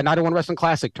 of the 901 Wrestling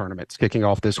Classic tournament. It's kicking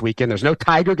off this weekend. There's no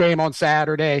Tiger game on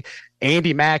Saturday.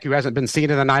 Andy Mack, who hasn't been seen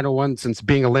in the 901 since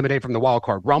being eliminated from the Wild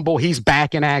Card Rumble, he's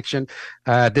back in action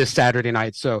this Saturday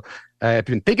night. So if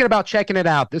you've been thinking about checking it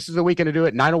out, this is the weekend to do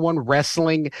it.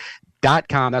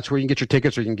 901wrestling.com. That's where you can get your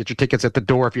tickets, or you can get your tickets at the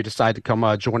door if you decide to come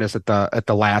join us at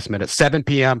the last minute, 7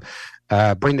 p.m.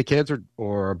 Bring the kids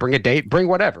or bring a date, bring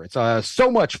whatever. It's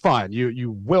so much fun.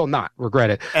 You will not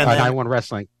regret it. And 901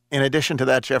 Wrestling. In addition to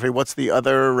that, Jeffrey, what's the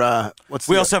other?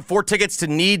 We also have 4 tickets to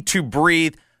Need to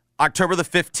Breathe, October the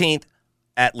 15th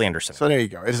at Landerson. So there you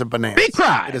go. It is a bonanza. Big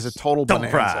prize. It is a total Double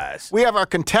bonanza. prize. We have our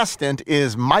contestant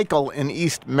is Michael in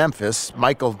East Memphis.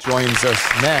 Michael joins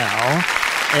us now.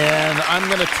 And I'm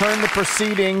going to turn the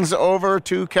proceedings over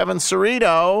to Kevin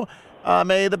Cerrito.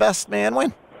 May the best man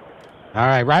win. All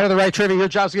right, right on the Wright Trivia. Your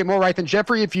job's to get more right than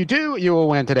Jeffrey. If you do, you will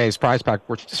win today's prize pack,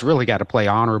 which you just really got to play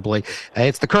honorably.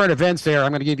 It's the current events there.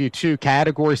 I'm going to give you 2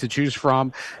 categories to choose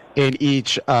from in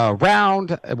each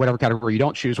round. Whatever category you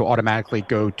don't choose will automatically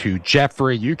go to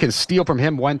Jeffrey. You can steal from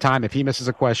him one time. If he misses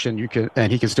a question,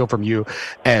 and he can steal from you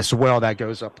as well. That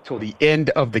goes up until the end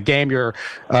of the game. Your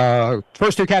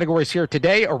first 2 categories here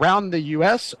today: around the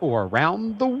U.S. or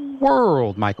around the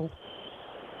world, Michael?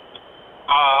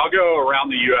 I'll go around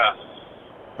the U.S.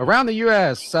 Around the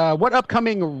U.S., what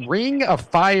upcoming Ring of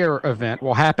Fire event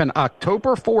will happen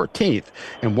October 14th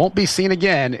and won't be seen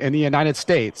again in the United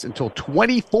States until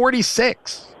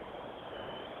 2046?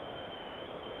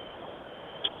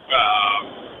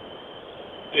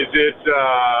 Is it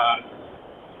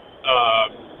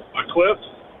Eclipse?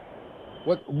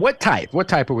 What type? What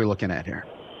type are we looking at here?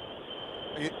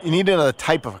 You need to know the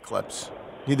type of eclipse.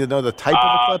 You need to know the type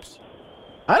of eclipse?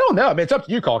 I don't know. I mean, it's up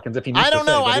to you, Calkins, if you need to I don't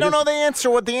know. say, I don't know the answer,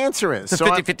 what the answer is. It's a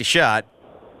 50-50 shot.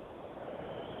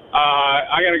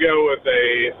 I'm going to go with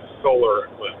a solar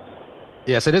eclipse.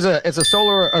 Yes, it's a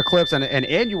solar eclipse and an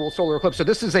annual solar eclipse. So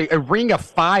this is a Ring of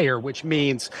Fire, which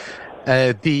means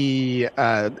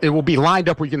it will be lined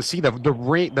up where you can see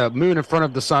the moon in front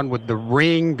of the sun with the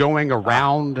ring going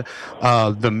around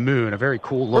the moon. A very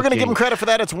cool looking. We're going to give him credit for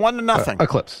that. It's 1-0.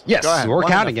 Eclipse. Yes, we're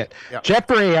counting it. Yep.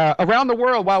 Jeffrey, around the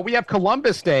world, while we have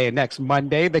Columbus Day next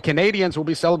Monday, the Canadians will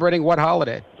be celebrating what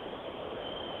holiday?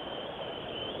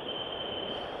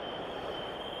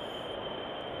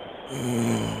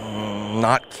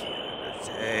 Not Canada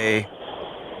Day.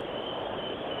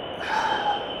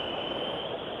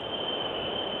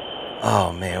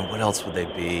 Oh, man, what else would they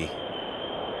be?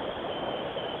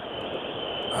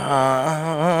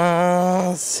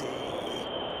 Let's see.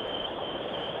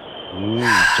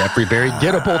 Jeffrey very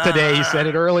gettable today. He said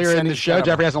it earlier in the show. gettable.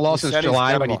 Jeffrey hasn't lost He since said he's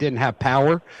July, but he gettable. didn't have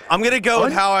power. I'm going to go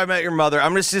with How I Met Your Mother.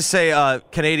 I'm just going to say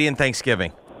Canadian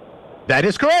Thanksgiving. That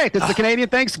is correct. It's the Canadian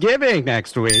Thanksgiving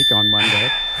next week on Monday.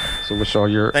 So wish all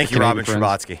your Thank you, Canadian Robin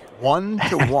friends. Scherbatsky.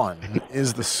 1-1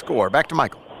 is the score. Back to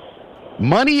Michael.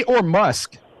 Money or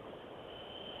Musk?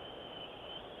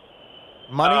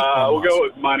 Money or We'll Musk? go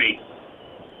with money.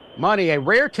 Money, a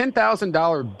rare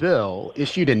 $10,000 bill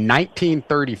issued in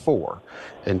 1934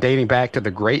 and dating back to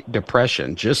the Great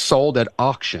Depression, just sold at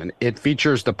auction. It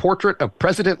features the portrait of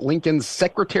President Lincoln's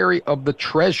Secretary of the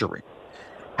Treasury.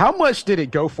 How much did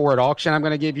it go for at auction? I'm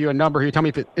going to give you a number here. Tell me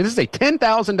if this is a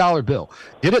 $10,000 bill.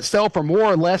 Did it sell for more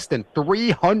or less than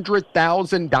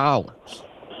 $300,000?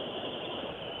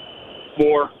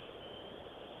 More.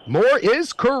 More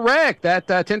is correct. That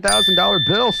 $10,000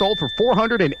 bill sold for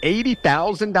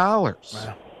 $480,000.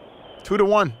 Wow.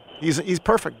 2-1. He's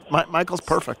perfect. Michael's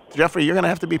perfect. Jeffrey, you're going to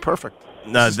have to be perfect.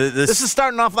 No, this is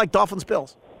starting off like Dolphins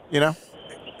Bills. You know.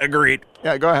 Agreed.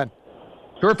 Yeah, go ahead.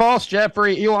 True or false,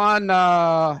 Jeffrey? Elon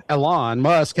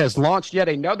Musk has launched yet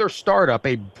another startup,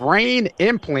 a brain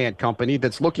implant company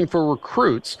that's looking for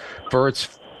recruits for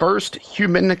its first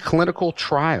human clinical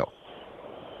trial.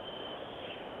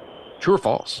 True or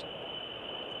false?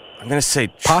 I'm going to say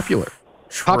popular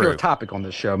true. topic on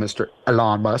this show, Mr.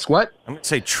 Elon Musk. What? I'm going to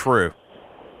say true.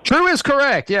 True is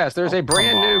correct. Yes, there's a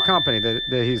brand new company that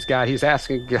he's got. He's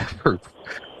asking for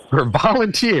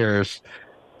volunteers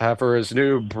for his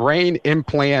new brain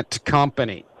implant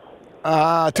company.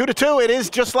 2-2. It is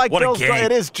just like What a Bills. game.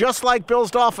 It is just like Bills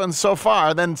Dolphins so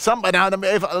far. Then somebody now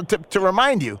to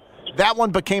remind you, that one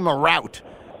became a rout.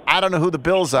 I don't know who the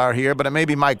Bills are here, but it may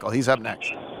be Michael. He's up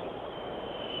next.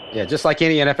 Yeah, just like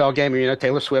any NFL game,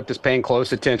 Taylor Swift is paying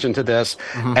close attention to this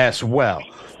as well.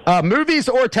 Movies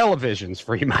or televisions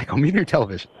for you, Michael? Movie or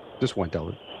television? Just one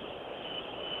television.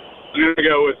 I'm going to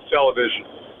go with television.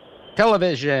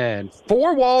 Television.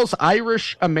 Four Walls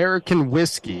Irish American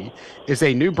Whiskey is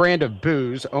a new brand of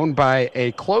booze owned by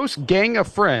a close gang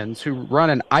of friends who run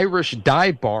an Irish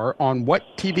dive bar on what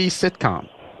TV sitcom?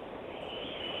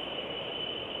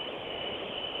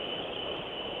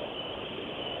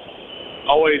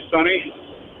 Always Sunny.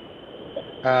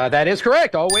 That is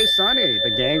correct. Always Sunny. The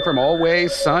gang from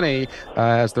Always Sunny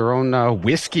has their own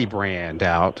whiskey brand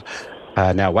out.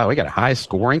 Now, wow, we got a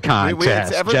high-scoring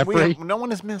contest. Jeffrey? No one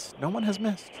has missed. No one has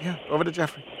missed. Yeah, over to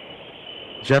Jeffrey.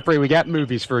 Jeffrey, we got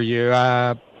movies for you.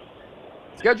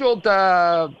 Scheduled,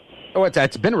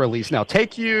 it's been released now.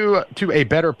 Take You to a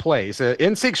Better Place.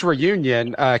 NSYNC's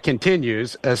reunion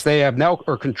continues as they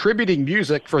are contributing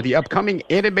music for the upcoming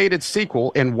animated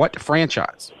sequel in what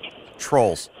franchise?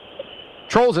 Trolls.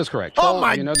 Trolls is correct. Oh,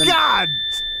 my God.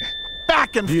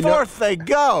 Back and forth they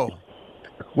go.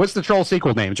 What's the Troll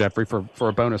sequel name, Jeffrey, for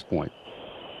a bonus point?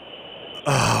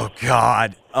 Oh,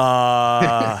 God.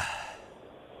 I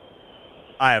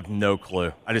have no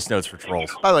clue. I just know it's for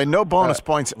Trolls. By the way, no bonus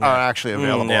points are actually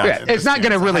available. Yeah, it's not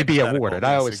going to really be awarded.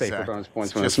 I always say for bonus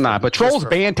points when it's not. But Trolls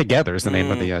Band Together is the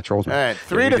name of the Trolls. All right,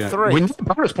 3-3. We need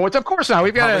bonus points. Of course not.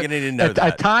 We've got Probably gonna need to know a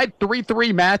that. tied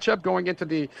 3-3 matchup going into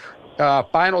the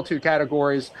final two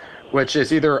categories, which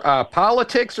is either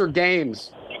politics or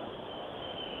games.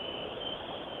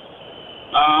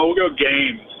 We'll go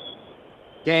games.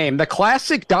 Game. The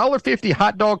classic $1.50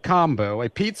 hot dog combo, a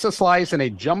pizza slice, and a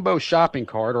jumbo shopping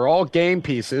cart are all game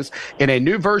pieces in a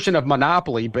new version of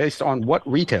Monopoly based on what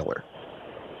retailer?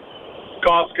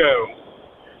 Costco.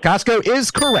 Costco is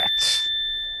correct.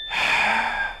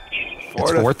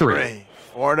 It's 4-3.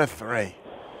 4-3.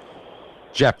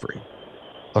 Jeffrey.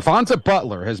 LaFonza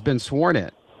Butler has been sworn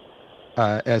in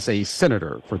as a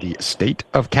senator for the state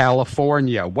of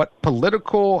California. What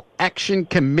political action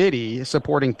committee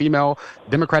supporting female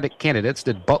Democratic candidates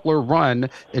did Butler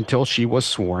run until she was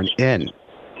sworn in?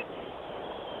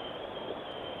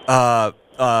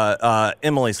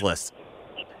 Emily's List.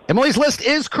 Emily's List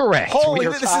is correct. Holy,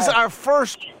 this is our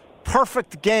first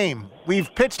perfect game.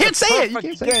 We've pitched a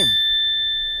perfect game.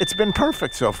 It's been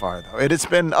perfect so far, though. It's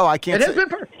been, it has been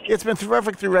perfect. It's been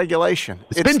perfect through regulation.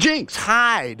 It's been jinxed.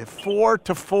 Tied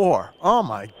 4-4. Oh,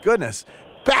 my goodness.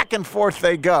 Back and forth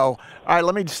they go. All right,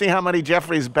 let me see how many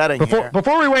Jeffrey's betting here.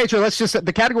 Before we wager, let's just,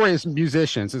 the category is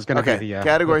musicians is going to be the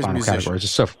category is final musicians. Category.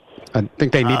 Just so I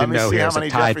think they need to know here. How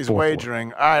many Jeffrey's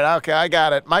wagering? All right, okay, I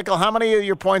got it. Michael, how many of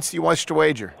your points do you wish to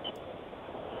wager?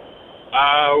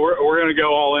 We're going to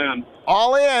go all in.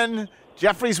 All in.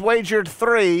 Jeffrey's wagered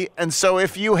 3, and so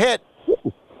if you hit,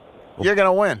 you're going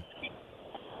to win.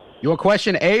 You want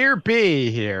question A or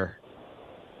B here?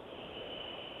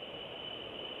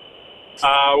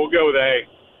 We'll go with A.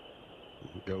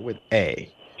 Go with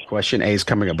A. Question A is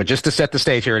coming up. But just to set the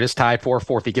stage here, it is tied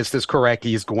 4-4. If he gets this correct,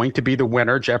 he is going to be the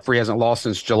winner. Jeffrey hasn't lost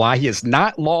since July. He has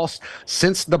not lost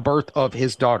since the birth of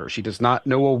his daughter. She does not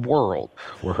know a world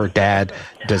where her dad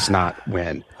does not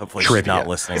win. Hopefully trivia. she's not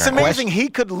listening. It's amazing he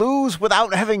could lose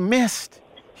without having missed.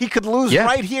 He could lose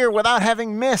right here without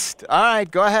having missed. All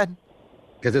right, go ahead.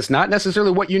 Because it's not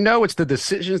necessarily what you know, it's the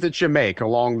decisions that you make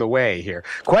along the way here.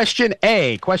 Question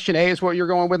A. Question A is what you're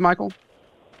going with, Michael?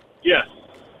 Yes.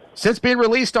 Since being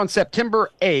released on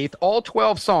September 8th, all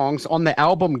 12 songs on the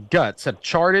album Guts have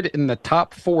charted in the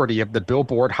top 40 of the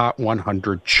Billboard Hot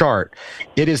 100 chart.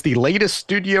 It is the latest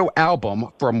studio album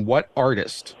from what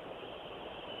artist?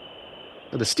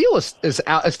 The steal is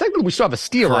out. It's technically we still have a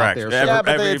steal out there.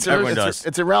 So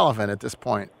it's irrelevant at this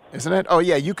point, isn't it? Oh,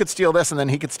 yeah, you could steal this, and then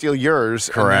he could steal yours.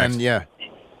 Correct. And then,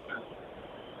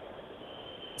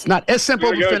 it's not as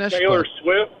simple to finish. Taylor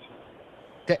Swift.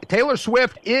 Taylor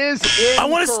Swift is I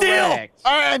want to steal. All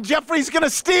right, and Jeffrey's going to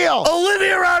steal.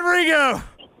 Olivia Rodrigo.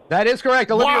 That is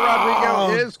correct. Olivia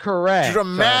Rodrigo is correct.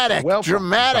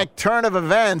 Dramatic turn of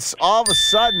events. All of a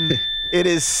sudden, it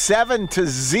is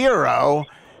 7-0,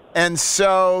 and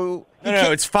so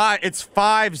No, it's 5. It's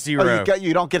 5-0. Oh,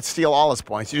 you don't get to steal all his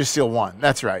points. You just steal one.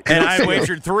 That's right. And I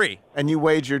wagered 3. And you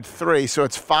wagered 3, so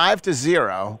it's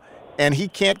 5-0, and he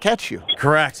can't catch you.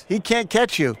 Correct. He can't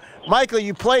catch you. Michael,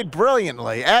 you played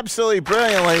brilliantly, absolutely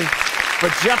brilliantly,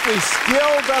 but Jeffrey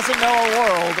still doesn't know a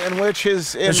world in which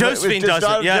Josephine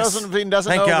doesn't. Yes. Josephine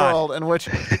doesn't know a world in which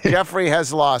Jeffrey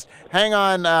has lost. Hang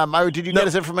on, did you get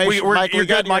his information? Michael, you're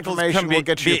good. Your information. We'll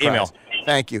get you your prize.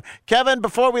 Thank you. Kevin,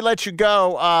 before we let you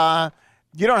go,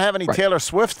 you don't have any Taylor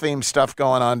Swift-themed stuff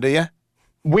going on, do you?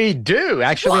 We do.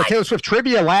 Actually, we have Taylor Swift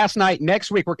trivia last night. Next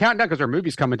week, we're counting down because our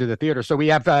movie's coming to the theater. So we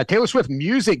have Taylor Swift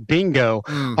music bingo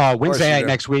Wednesday night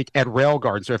next week at Rail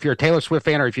Garden. So if you're a Taylor Swift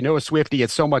fan or if you know a Swiftie,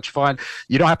 it's so much fun.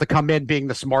 You don't have to come in being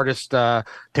the smartest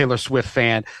Taylor Swift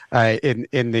fan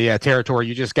in the territory.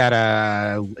 You just got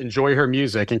to enjoy her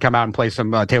music and come out and play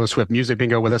some Taylor Swift music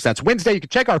bingo with us. That's Wednesday. You can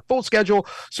check our full schedule,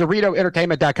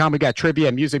 CerritoEntertainment.com. We got trivia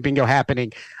and music bingo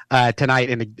happening tonight,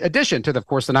 in addition to, of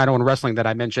course, the 901 Wrestling that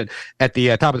I mentioned at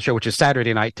the top of the show, which is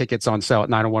Saturday night. Tickets on sale at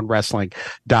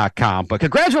 901wrestling.com. But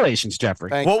congratulations, Jeffrey.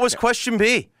 What was question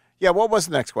B? Yeah, what was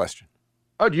the next question?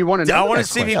 Oh, do you want to know? I want to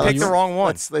see if he picked the wrong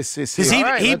one. Let's see.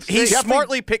 He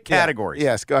smartly picked categories.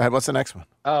 Yes, go ahead. What's the next one?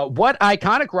 What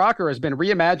iconic rocker has been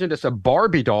reimagined as a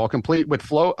Barbie doll, complete with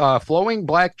flowing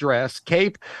black dress,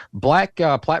 cape, black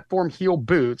platform heel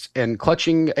boots, and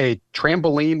clutching a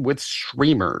trampoline with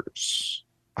streamers?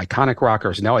 Iconic rocker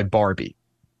is now a Barbie.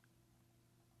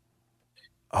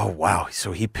 Oh, wow.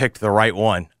 So he picked the right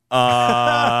one. You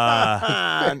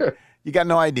got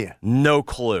no idea? No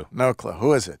clue. No clue.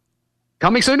 Who is it?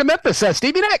 Coming soon to Memphis,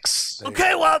 Stevie Nicks.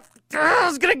 Okay, well, I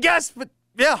was going to guess, but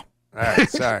yeah. All right,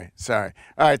 sorry.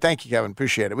 All right, thank you, Kevin.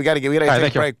 Appreciate it. We got to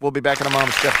take a break. We'll be back in a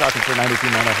moment. Jeff Dawkins for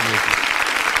 92.9 FM.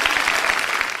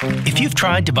 If you've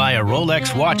tried to buy a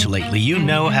Rolex watch lately, you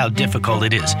know how difficult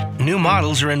it is. New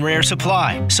models are in rare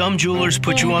supply. Some jewelers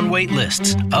put you on wait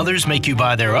lists. Others make you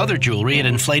buy their other jewelry at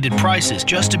inflated prices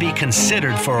just to be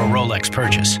considered for a Rolex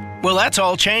purchase. Well, that's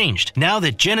all changed now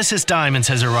that Genesis Diamonds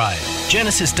has arrived.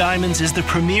 Genesis Diamonds is the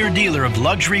premier dealer of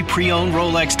luxury pre-owned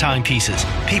Rolex timepieces.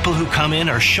 People who come in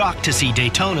are shocked to see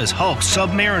Daytonas, Hulks,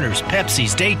 Submariners,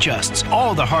 Pepsis, Datejusts,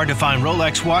 all the hard-to-find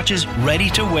Rolex watches ready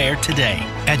to wear today.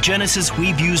 At Genesis,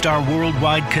 we've used our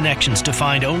worldwide connections to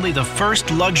find only the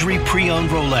first luxury pre-owned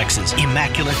Rolexes,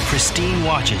 immaculate, pristine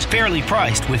watches, fairly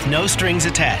priced with no strings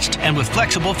attached, and with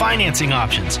flexible financing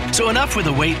options. So enough with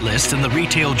the wait list and the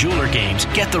retail jeweler games.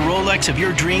 Get the Rolex of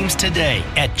your dreams today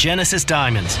at Genesis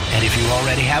Diamonds. And if you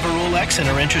already have a Rolex and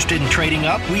are interested in trading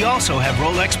up, we also have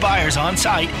Rolex buyers on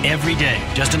site every day.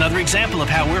 Just another example of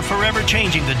how we're forever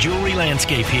changing the jewelry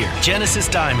landscape here. Genesis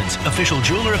Diamonds, official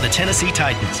jeweler of the Tennessee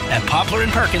Titans at Poplar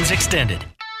and Perkins Extended.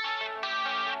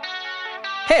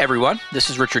 Hey everyone, this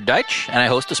is Richard Deitch, and I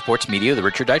host the sports media of the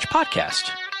Richard Deitch Podcast.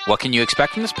 What can you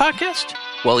expect from this podcast?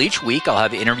 Well, each week I'll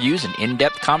have interviews and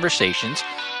in-depth conversations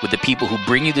with the people who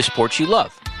bring you the sports you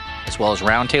love, as well as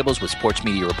roundtables with sports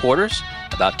media reporters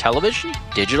about television,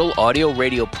 digital, audio,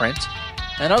 radio, print,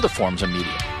 and other forms of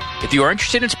media. If you are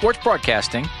interested in sports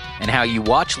broadcasting and how you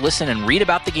watch, listen, and read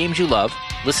about the games you love,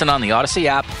 listen on the Odyssey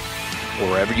app or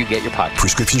wherever you get your podcast.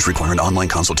 Prescriptions require an online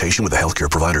consultation with a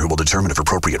healthcare provider who will determine if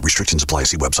appropriate. Restrictions apply.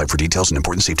 See website for details and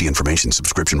important safety information.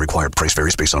 Subscription required. Price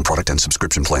varies based on product and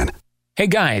subscription plan. Hey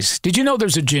guys, did you know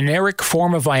there's a generic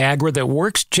form of Viagra that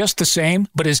works just the same,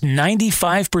 but is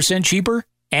 95% cheaper?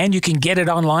 And you can get it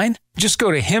online. Just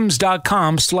go to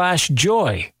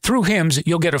hims.com/joy. Through Hims,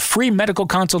 you'll get a free medical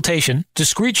consultation,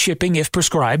 discreet shipping if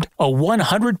prescribed, a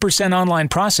 100% online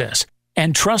process,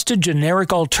 and trusted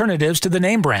generic alternatives to the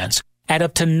name brands at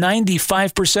up to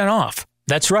 95% off.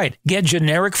 That's right. Get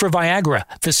generic for Viagra,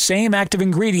 the same active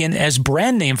ingredient as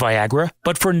brand name Viagra,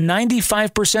 but for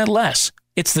 95% less.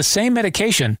 It's the same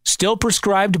medication, still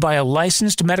prescribed by a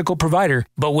licensed medical provider,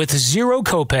 but with zero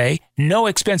copay, no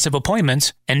expensive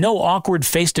appointments, and no awkward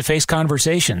face-to-face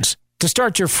conversations. To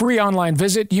start your free online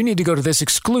visit, you need to go to this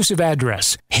exclusive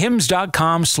address,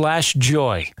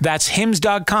 hims.com/joy. That's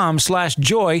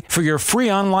hims.com/joy for your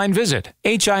free online visit.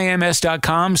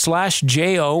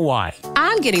 HIMS.com/JOY.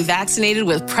 I'm getting vaccinated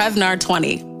with Prevnar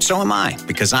 20. So am I,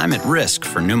 because I'm at risk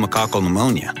for pneumococcal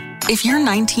pneumonia. If you're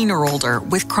 19 or older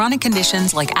with chronic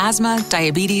conditions like asthma,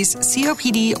 diabetes,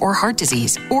 COPD, or heart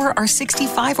disease, or are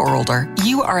 65 or older,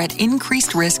 you are at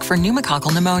increased risk for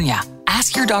pneumococcal pneumonia.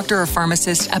 Ask your doctor or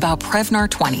pharmacist about Prevnar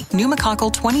 20,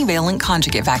 pneumococcal 20-valent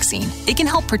conjugate vaccine. It can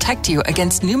help protect you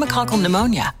against pneumococcal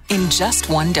pneumonia in just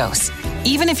one dose.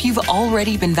 Even if you've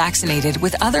already been vaccinated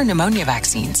with other pneumonia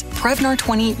vaccines, Prevnar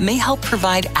 20 may help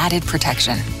provide added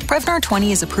protection. Prevnar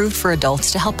 20 is approved for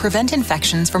adults to help prevent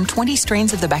infections from 20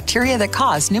 strains of the bacteria that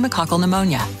cause pneumococcal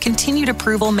pneumonia. Continued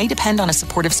approval may depend on a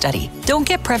supportive study. Don't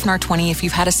get Prevnar 20 if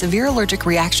you've had a severe allergic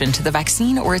reaction to the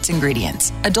vaccine or its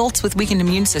ingredients. Adults with weakened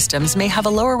immune systems may have a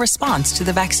lower response to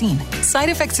the vaccine. Side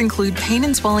effects include pain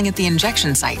and swelling at the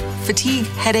injection site, fatigue,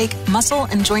 headache, muscle,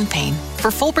 and joint pain.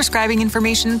 For full prescribing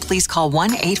information, please call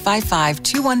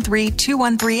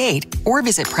 1-855-213-2138 or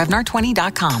visit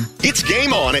Prevnar20.com. It's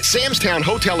game on at Sam's Town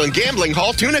Hotel and Gambling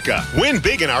Hall, Tunica. Win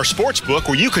big in our sports book,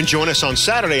 where you can join us on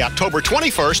Saturday, October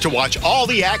 21st to watch all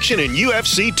the action in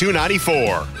UFC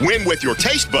 294. Win with your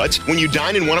taste buds when you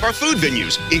dine in one of our food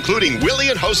venues, including Willie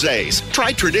and Jose's.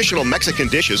 Try traditional Mexican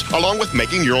dishes along with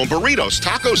making your own burritos,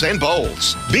 tacos, and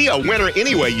bowls. Be a winner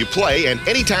any way you play and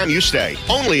anytime you stay.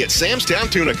 Only at Sam's Town,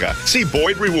 Tunica. See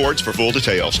Boyd Rewards for full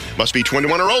details. Must be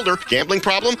 21 or older. Gambling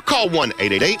problem? Call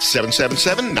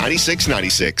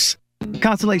 1-888-777-9696.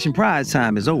 Consolation prize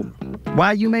time is over.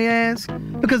 Why, you may ask?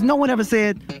 Because no one ever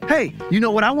said, hey, you know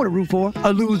what I want to root for?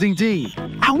 A losing team.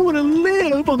 I want to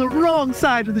live on the wrong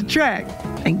side of the track.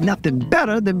 Ain't nothing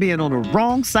better than being on the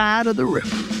wrong side of the river.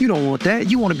 You don't want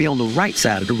that. You want to be on the right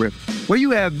side of the river, where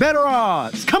you have better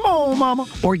odds. Come on, mama.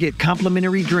 Or get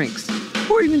complimentary drinks.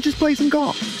 Or even just play some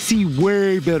golf. See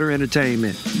way better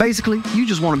entertainment. Basically, you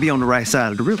just want to be on the right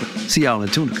side of the river. See y'all in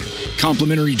Tunica.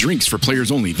 Complimentary drinks for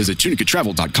players only. Visit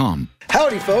tunicatravel.com.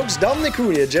 Howdy, folks. Dominic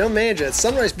Cunha, General Manager at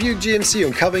Sunrise Buick GMC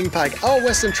on Covington Pike. Our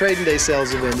Western Trading Day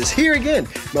sales event is here again.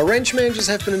 My ranch managers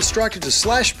have been instructed to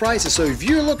slash prices, so if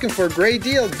you're looking for a great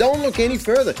deal, don't look any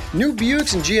further. New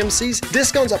Buicks and GMCs,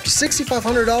 discounts up to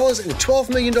 $6,500 and a $12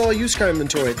 million used car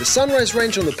inventory. The Sunrise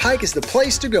Ranch on the Pike is the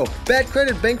place to go. Bad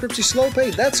credit, bankruptcy, slow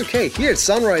pay, that's okay. Here at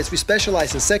Sunrise, we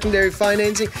specialize in secondary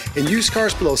financing and used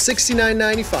cars below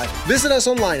 $69.95. Visit us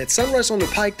online at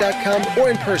sunriseonthepike.com or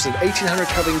in person, 1800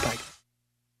 Covington Pike.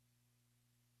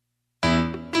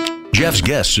 Jeff's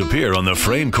guests appear on the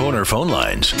Frame Corner phone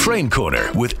lines. Frame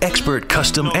Corner, with expert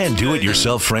custom and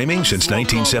do-it-yourself framing since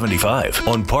 1975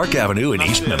 on Park Avenue in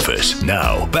East Memphis.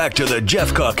 Now, back to the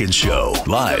Jeff Calkins Show,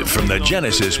 live from the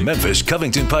Genesis Memphis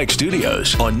Covington Pike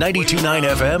Studios on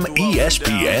 92.9 FM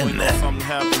ESPN.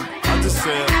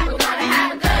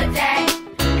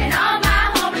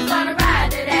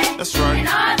 That's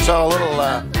right. So a little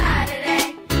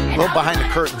behind the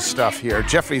curtain stuff here.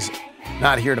 Jeffrey's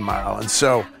not here tomorrow, and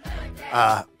so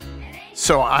I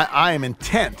am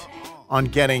intent on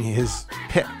getting his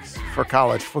picks for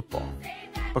college football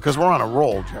because we're on a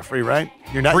roll, Jeffrey, right?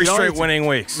 You're not 3 straight winning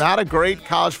weeks. Not a great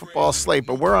college football slate,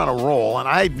 but we're on a roll, and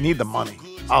I need the money,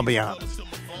 I'll be honest.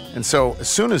 And so as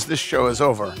soon as this show is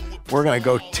over, we're going to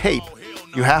go tape.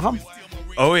 You have them?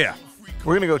 Oh, yeah.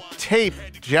 We're going to go tape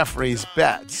Jeffrey's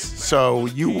bets, so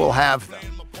you will have them.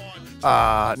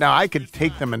 Now, I could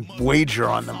take them and wager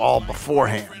on them all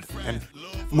beforehand and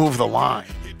move the line.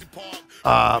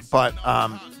 But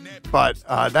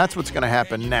that's what's going to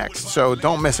happen next. So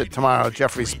don't miss it tomorrow,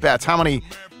 Jeffrey's bets. How many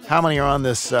are on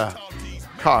this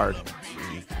card? 2,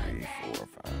 3, 4, 5,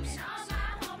 6, 7,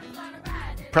 8, 9, 10.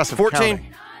 Impressive 14. Counting.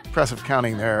 Impressive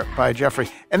counting there by Jeffrey.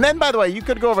 And then, by the way, you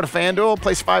could go over to FanDuel,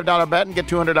 place a $5 bet, and get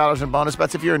 $200 in bonus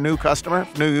bets if you're a new customer,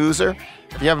 new user.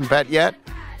 If you haven't bet yet,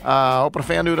 open a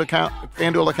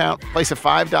FanDuel account, place a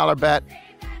 $5 bet,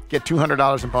 get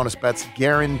 $200 in bonus bets,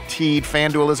 guaranteed.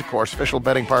 FanDuel is, of course, official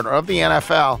betting partner of the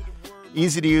NFL.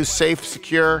 Easy to use, safe,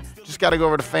 secure. Just got to go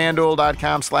over to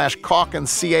FanDuel.com/Calkins,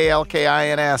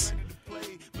 CALKINS.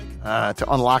 to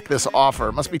unlock this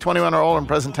offer. Must be 21 or older and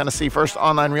present Tennessee. First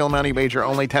online real money wager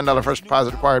only. $10 first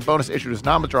deposit required. Bonus issued as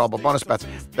non-withdrawable bonus bets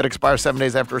that expire 7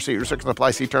 days after receipt. Restrictions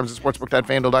apply. See terms at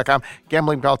sportsbook.fanduel.com.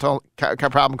 Gambling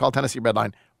problem, call Tennessee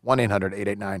Redline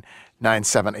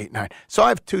 1-800-889-9789. So I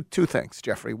have two things,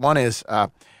 Jeffrey. One is I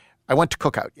went to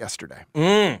Cookout yesterday.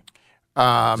 Is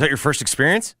that your first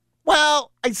experience? Well,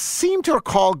 I seem to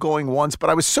recall going once, but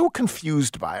I was so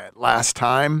confused by it last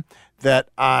time that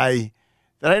I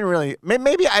didn't really.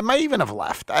 Maybe I might even have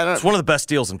left. I don't. It's one of the best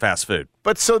deals in fast food.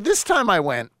 But so this time I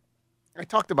went. I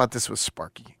talked about this with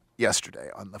Sparky yesterday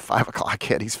on the 5 o'clock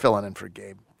hit. He's filling in for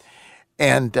Gabe,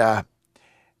 and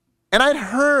I'd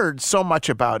heard so much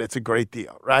about it. It's a great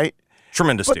deal, right?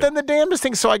 Tremendous deal. But then the damnedest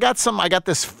thing. So I got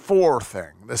this 4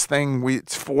 thing.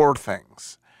 It's 4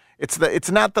 things. It's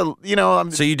not the,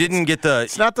 So you didn't get the.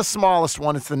 It's not the smallest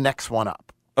one. It's the next one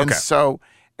up. Okay.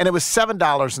 And it was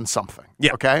 $7 and something.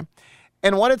 Yeah. Okay.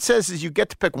 And what it says is you get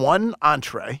to pick one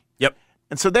entree. Yep.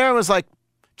 And so there was like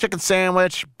chicken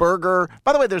sandwich, burger.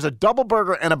 By the way, there's a double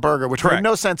burger and a burger, which made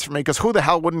no sense for me because who the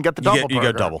hell wouldn't get the double burger? You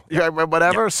got double. Yeah,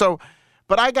 whatever. Yep. So,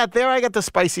 but I got the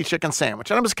spicy chicken sandwich.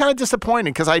 And I was kind of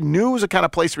disappointed because I knew it was the kind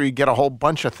of place where you get a whole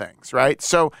bunch of things, right?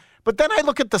 So, but then I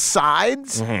look at the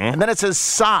sides, and then it says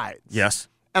sides. Yes.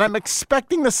 And I'm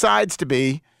expecting the sides to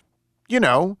be,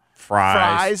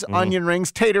 fries, onion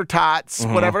rings, tater tots,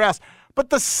 whatever else. But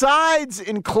the sides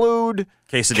include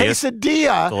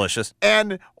quesadilla, delicious,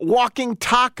 and walking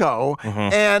taco,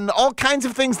 and all kinds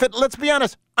of things that, let's be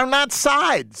honest, are not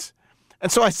sides.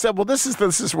 And so I said, well, this is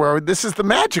the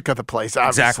magic of the place,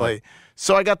 obviously. Exactly.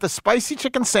 So I got the spicy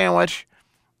chicken sandwich,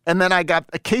 and then I got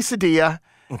a quesadilla.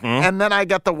 And then I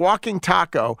got the walking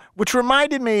taco, which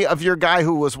reminded me of your guy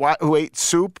who ate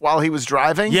soup while he was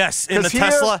driving. Yes, in the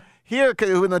Tesla.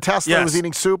 Who in the Tesla was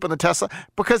eating soup in the Tesla.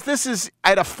 Because I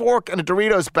had a fork and a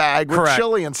Doritos bag with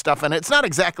chili and stuff in it. It's not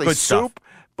exactly Good soup, stuff.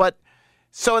 but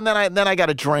so and then I got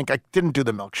a drink. I didn't do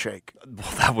the milkshake.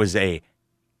 Well, that was a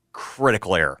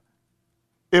critical error.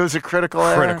 It was a critical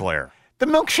error. The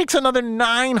milkshake's another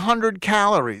 900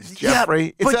 calories,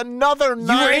 Jeffrey. It's another 900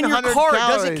 you were in your car. calories. It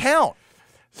doesn't count.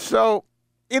 So,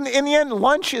 in the end,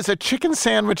 lunch is a chicken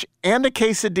sandwich and a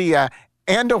quesadilla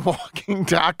and a walking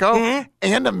taco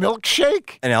and a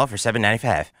milkshake. And all for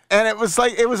 $7.95. And it was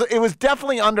like it was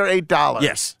definitely under $8.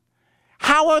 Yes.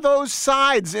 How are those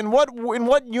sides? In what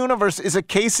universe is a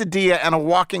quesadilla and a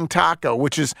walking taco,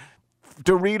 which is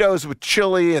Doritos with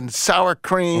chili and sour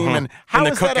cream, and how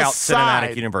is that a side?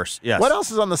 Cinematic universe. Yes. What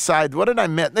else is on the side? What did I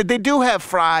miss? They do have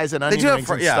fries and onion rings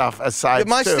and stuff as sides.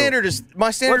 My too. standard is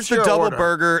the double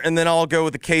burger, and then I'll go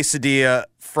with the quesadilla,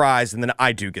 fries, and then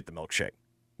I do get the milkshake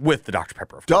with the Dr.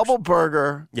 Pepper. Of course. Double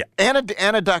burger, and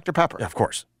a Dr. Pepper. Yeah, of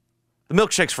course. The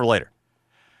milkshake's for later.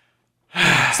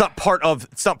 It's not part of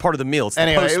the meal. It's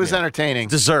anyway, it was entertaining.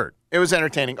 Dessert. It was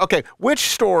entertaining. Okay, which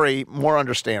story more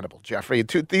understandable, Jeffrey?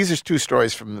 These are 2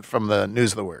 stories from the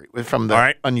News of the Week, from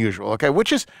the Unusual. Okay,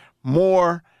 which is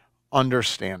more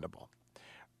understandable?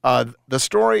 The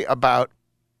story about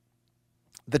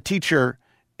the teacher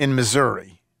in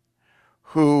Missouri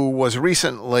who was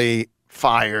recently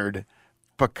fired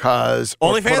because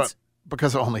OnlyFans?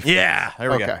 Because of OnlyFans. Yeah,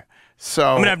 there we go. Okay, so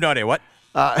I'm gonna have no idea what.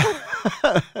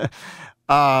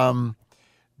 Brianna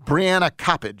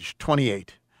Coppage,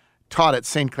 28, taught at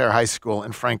St. Clair High School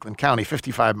in Franklin County,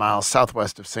 55 miles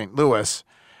southwest of St. Louis.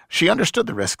 She understood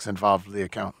the risks involved with the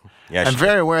account. Yeah, I'm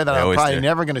very aware that I'm probably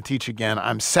never going to teach again.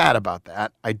 I'm sad about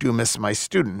that. I do miss my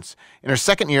students. In her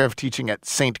second year of teaching at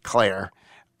St. Clair,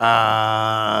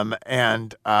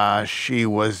 she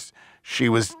was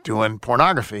doing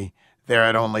pornography there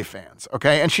at OnlyFans,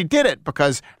 okay? And she did it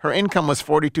because her income was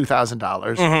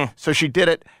 $42,000. So she did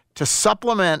it to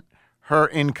supplement her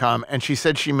income, and she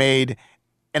said she made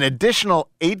an additional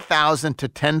 $8,000 to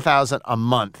 $10,000 a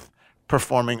month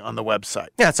performing on the website.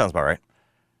 Yeah, that sounds about right.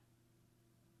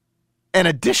 An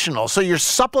additional, so you're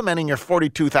supplementing your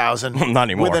 $42,000 Not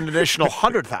anymore. with an additional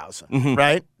 $100,000,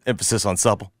 right? Emphasis on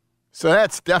supple. So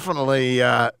that's definitely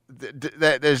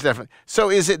there's definitely. So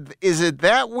is it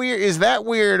that weird? Is that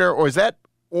weirder, or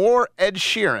Ed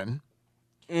Sheeran?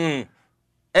 Ed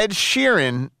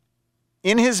Sheeran,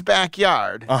 in his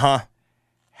backyard,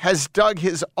 has dug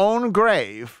his own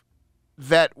grave.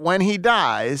 That when he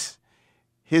dies,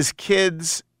 his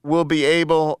kids will be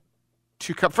able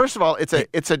to come. First of all, it's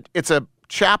a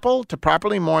chapel to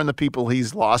properly mourn the people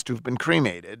he's lost who've been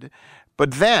cremated.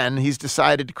 But then he's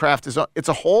decided to craft his own. It's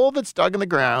a hole that's dug in the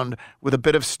ground with a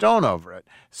bit of stone over it.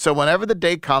 So whenever the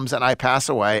day comes and I pass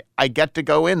away, I get to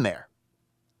go in there.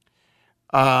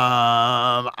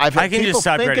 I've had people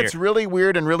think it's really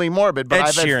weird and really morbid, but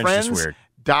I've had friends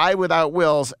die without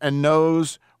wills and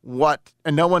knows what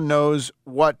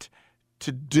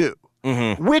to do.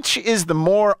 Mm-hmm. Which is the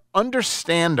more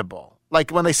understandable?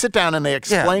 Like when they sit down and they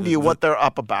explain to you what they're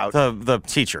up about. The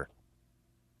teacher.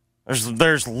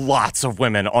 There's lots of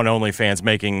women on OnlyFans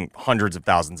making hundreds of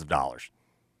thousands of dollars.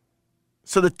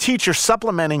 So the teacher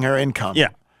supplementing her income. Yeah.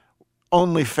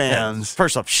 OnlyFans. Yeah.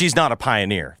 First off, she's not a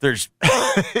pioneer. There's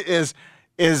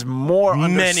is more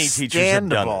many teachers have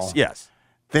done this. Yes.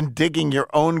 Than digging your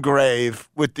own grave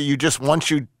with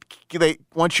once you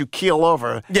keel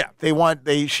over. Yeah.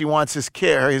 She wants his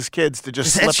kids to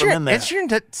just slip him in there.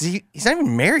 He's not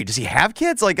even married. Does he have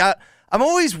kids? Like I'm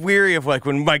always weary of like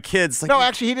when my kids. Like, no,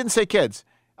 actually, he didn't say kids.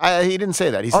 He didn't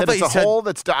say that. He said it's a hole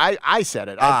that's. I said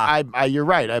it. You're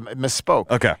right. I misspoke.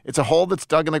 Okay. It's a hole that's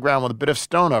dug in the ground with a bit of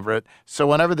stone over it. So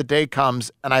whenever the day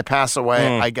comes and I pass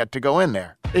away, I get to go in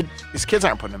there. His kids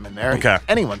aren't putting him in there. Okay.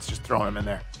 Anyone's just throwing him in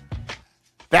there.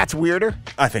 That's weirder.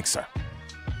 I think so.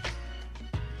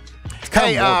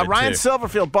 Hey, Ryan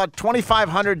Silverfield bought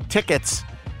 2,500 tickets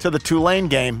to the Tulane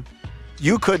game.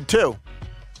 You could too.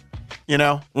 You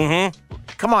know? Mm-hmm.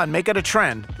 Come on, make it a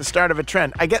trend. The start of a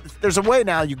trend. I get there's a way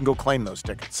now you can go claim those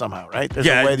tickets somehow, right? There's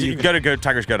a way that you can go to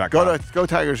GoTigersGo.com. Go to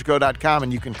GoTigersGo.com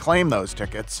and you can claim those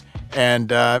tickets and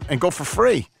go for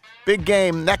free. Big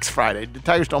game next Friday. The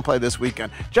Tigers don't play this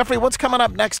weekend. Jeffrey, what's coming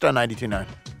up next on 92.9?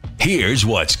 Here's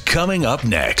what's coming up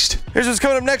next. Here's what's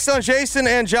coming up next on Jason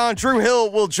and John. Drew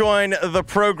Hill will join the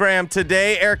program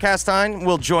today. Eric Castine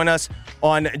will join us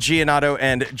on Giannato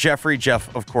and Jeffrey.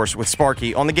 Jeff, of course, with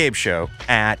Sparky on The Gabe Show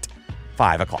at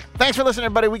 5 o'clock. Thanks for listening,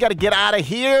 everybody. We got to get out of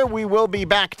here. We will be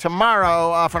back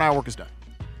tomorrow for now. Work is done.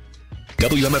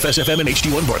 WMFS-FM and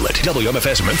HD1 Bartlett.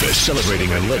 WMFS Memphis,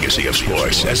 celebrating a legacy of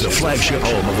sports as the flagship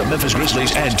home of the Memphis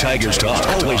Grizzlies and Tigers talk.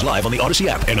 Always live on the Odyssey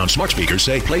app and on smart speakers.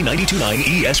 Say Play 92.9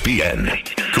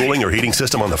 ESPN. Cooling or heating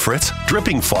system on the fritz?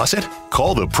 Dripping faucet?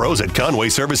 Call the pros at Conway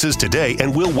Services today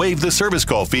and we'll waive the service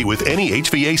call fee with any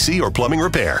HVAC or plumbing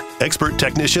repair. Expert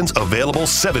technicians available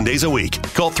 7 days a week.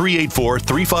 Call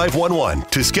 384-3511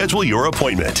 to schedule your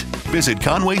appointment. Visit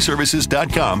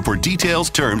conwayservices.com for details,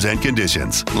 terms, and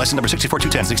conditions. License number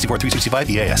 64210, 64365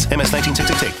 EAS, MS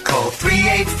 19668. Call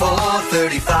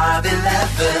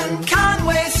 384-3511.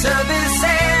 Conway Services.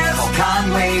 Call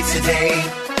Conway today.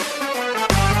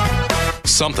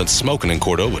 Something's smoking in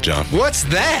Cordova, John. What's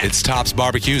that? It's Tops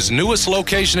Barbecue's newest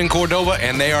location in Cordova,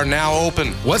 and they are now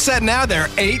open. What's that now? Their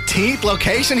 18th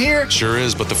location here? Sure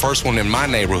is, but the first one in my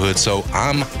neighborhood, so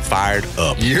I'm fired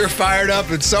up. You're fired up,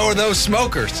 and so are those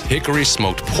smokers. Hickory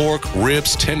smoked pork,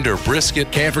 ribs, tender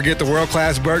brisket. Can't forget the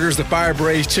world-class burgers, the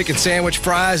fire-braised chicken sandwich,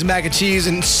 fries, mac and cheese,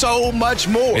 and so much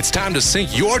more. It's time to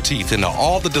sink your teeth into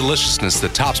all the deliciousness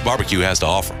that Tops Barbecue has to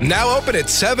offer. Now open at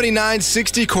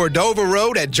 7960 Cordova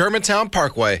Road at Germantown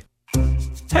Parkway.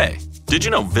 Hey, did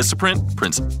you know Vistaprint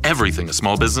prints everything a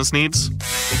small business needs?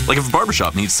 Like if a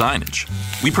barbershop needs signage,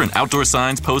 we print outdoor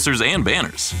signs, posters, and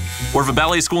banners. Or if a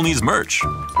ballet school needs merch,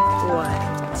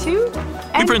 1, 2,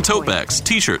 we print tote bags,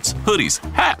 t-shirts, hoodies,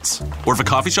 hats. Or if a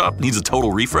coffee shop needs a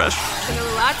total refresh,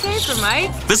 vanilla latte for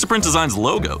Mike. Vistaprint designs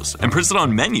logos and prints it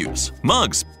on menus,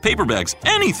 mugs, paper bags,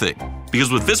 anything.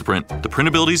 Because with Vistaprint, the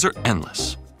printabilities are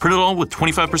endless. Print it all with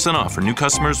 25% off for new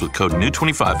customers with code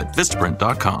NEW25 at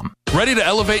Vistaprint.com. Ready to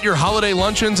elevate your holiday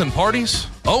luncheons and parties?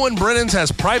 Owen Brennan's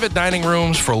has private dining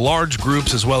rooms for large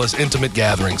groups as well as intimate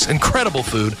gatherings, incredible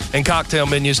food, and cocktail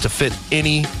menus to fit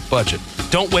any budget.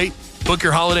 Don't wait. Book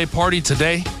your holiday party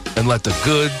today and let the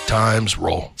good times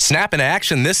roll. Snap into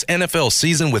action this NFL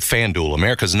season with FanDuel,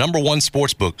 America's #1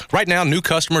 sportsbook. Right now, new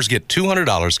customers get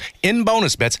 $200 in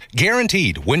bonus bets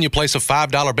guaranteed when you place a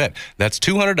 $5 bet. That's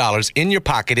 $200 in your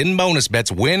pocket in bonus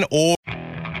bets, win or...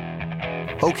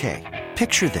 Okay,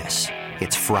 picture this.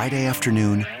 It's Friday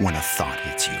afternoon when a thought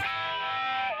hits you.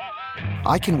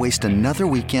 I can waste another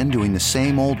weekend doing the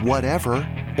same old whatever,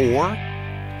 or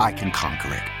I can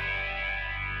conquer it.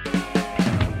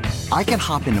 I can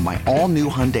hop into my all-new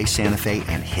Hyundai Santa Fe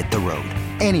and hit the road.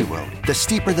 Any road. The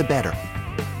steeper, the better.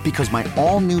 Because my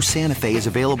all-new Santa Fe is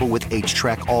available with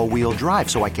H-Track all-wheel drive,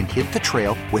 so I can hit the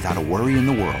trail without a worry in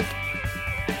the world.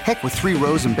 Heck, with 3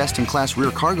 rows and best-in-class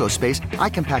rear cargo space, I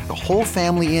can pack the whole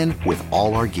family in with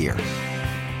all our gear.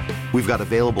 We've got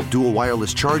available dual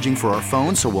wireless charging for our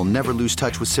phones, so we'll never lose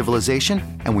touch with civilization,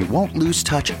 and we won't lose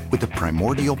touch with the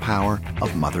primordial power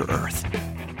of Mother Earth.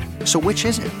 So which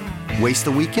is it? Waste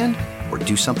the weekend or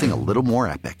do something a little more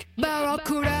epic?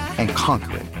 And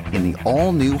conquer it in the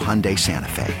all-new Hyundai Santa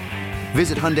Fe.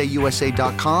 Visit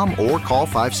HyundaiUSA.com or call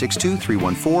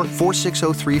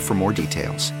 562-314-4603 for more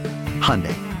details.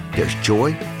 Hyundai, there's joy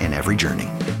in every journey.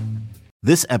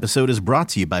 This episode is brought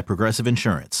to you by Progressive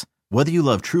Insurance. Whether you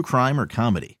love true crime or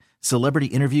comedy, celebrity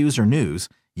interviews or news,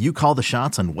 You call the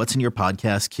shots on what's in your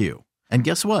podcast queue. And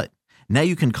guess what? Now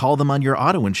you can call them on your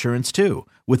auto insurance too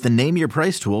with the Name Your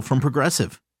Price tool from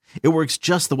Progressive. It works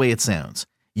just the way it sounds.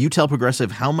 You tell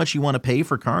Progressive how much you want to pay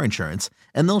for car insurance,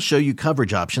 and they'll show you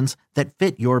coverage options that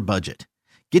fit your budget.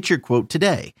 Get your quote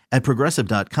today at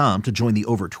Progressive.com to join the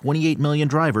over 28 million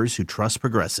drivers who trust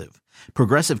Progressive.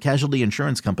 Progressive Casualty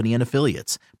Insurance Company and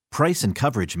Affiliates. Price and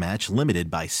coverage match limited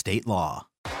by state law.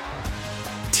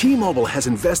 T-Mobile has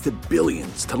invested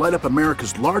billions to light up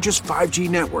America's largest 5G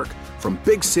network, from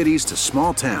big cities to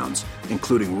small towns,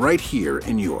 including right here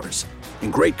in yours.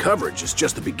 And great coverage is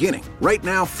just the beginning. Right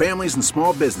now, families and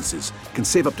small businesses can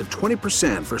save up to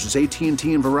 20% versus AT&T and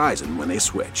Verizon when they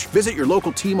switch. Visit your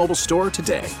local T-Mobile store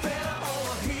today.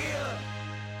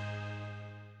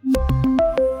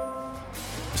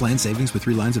 Plan savings with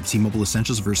 3 lines of T-Mobile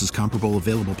Essentials versus comparable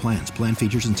available plans. Plan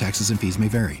features and taxes and fees may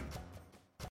vary.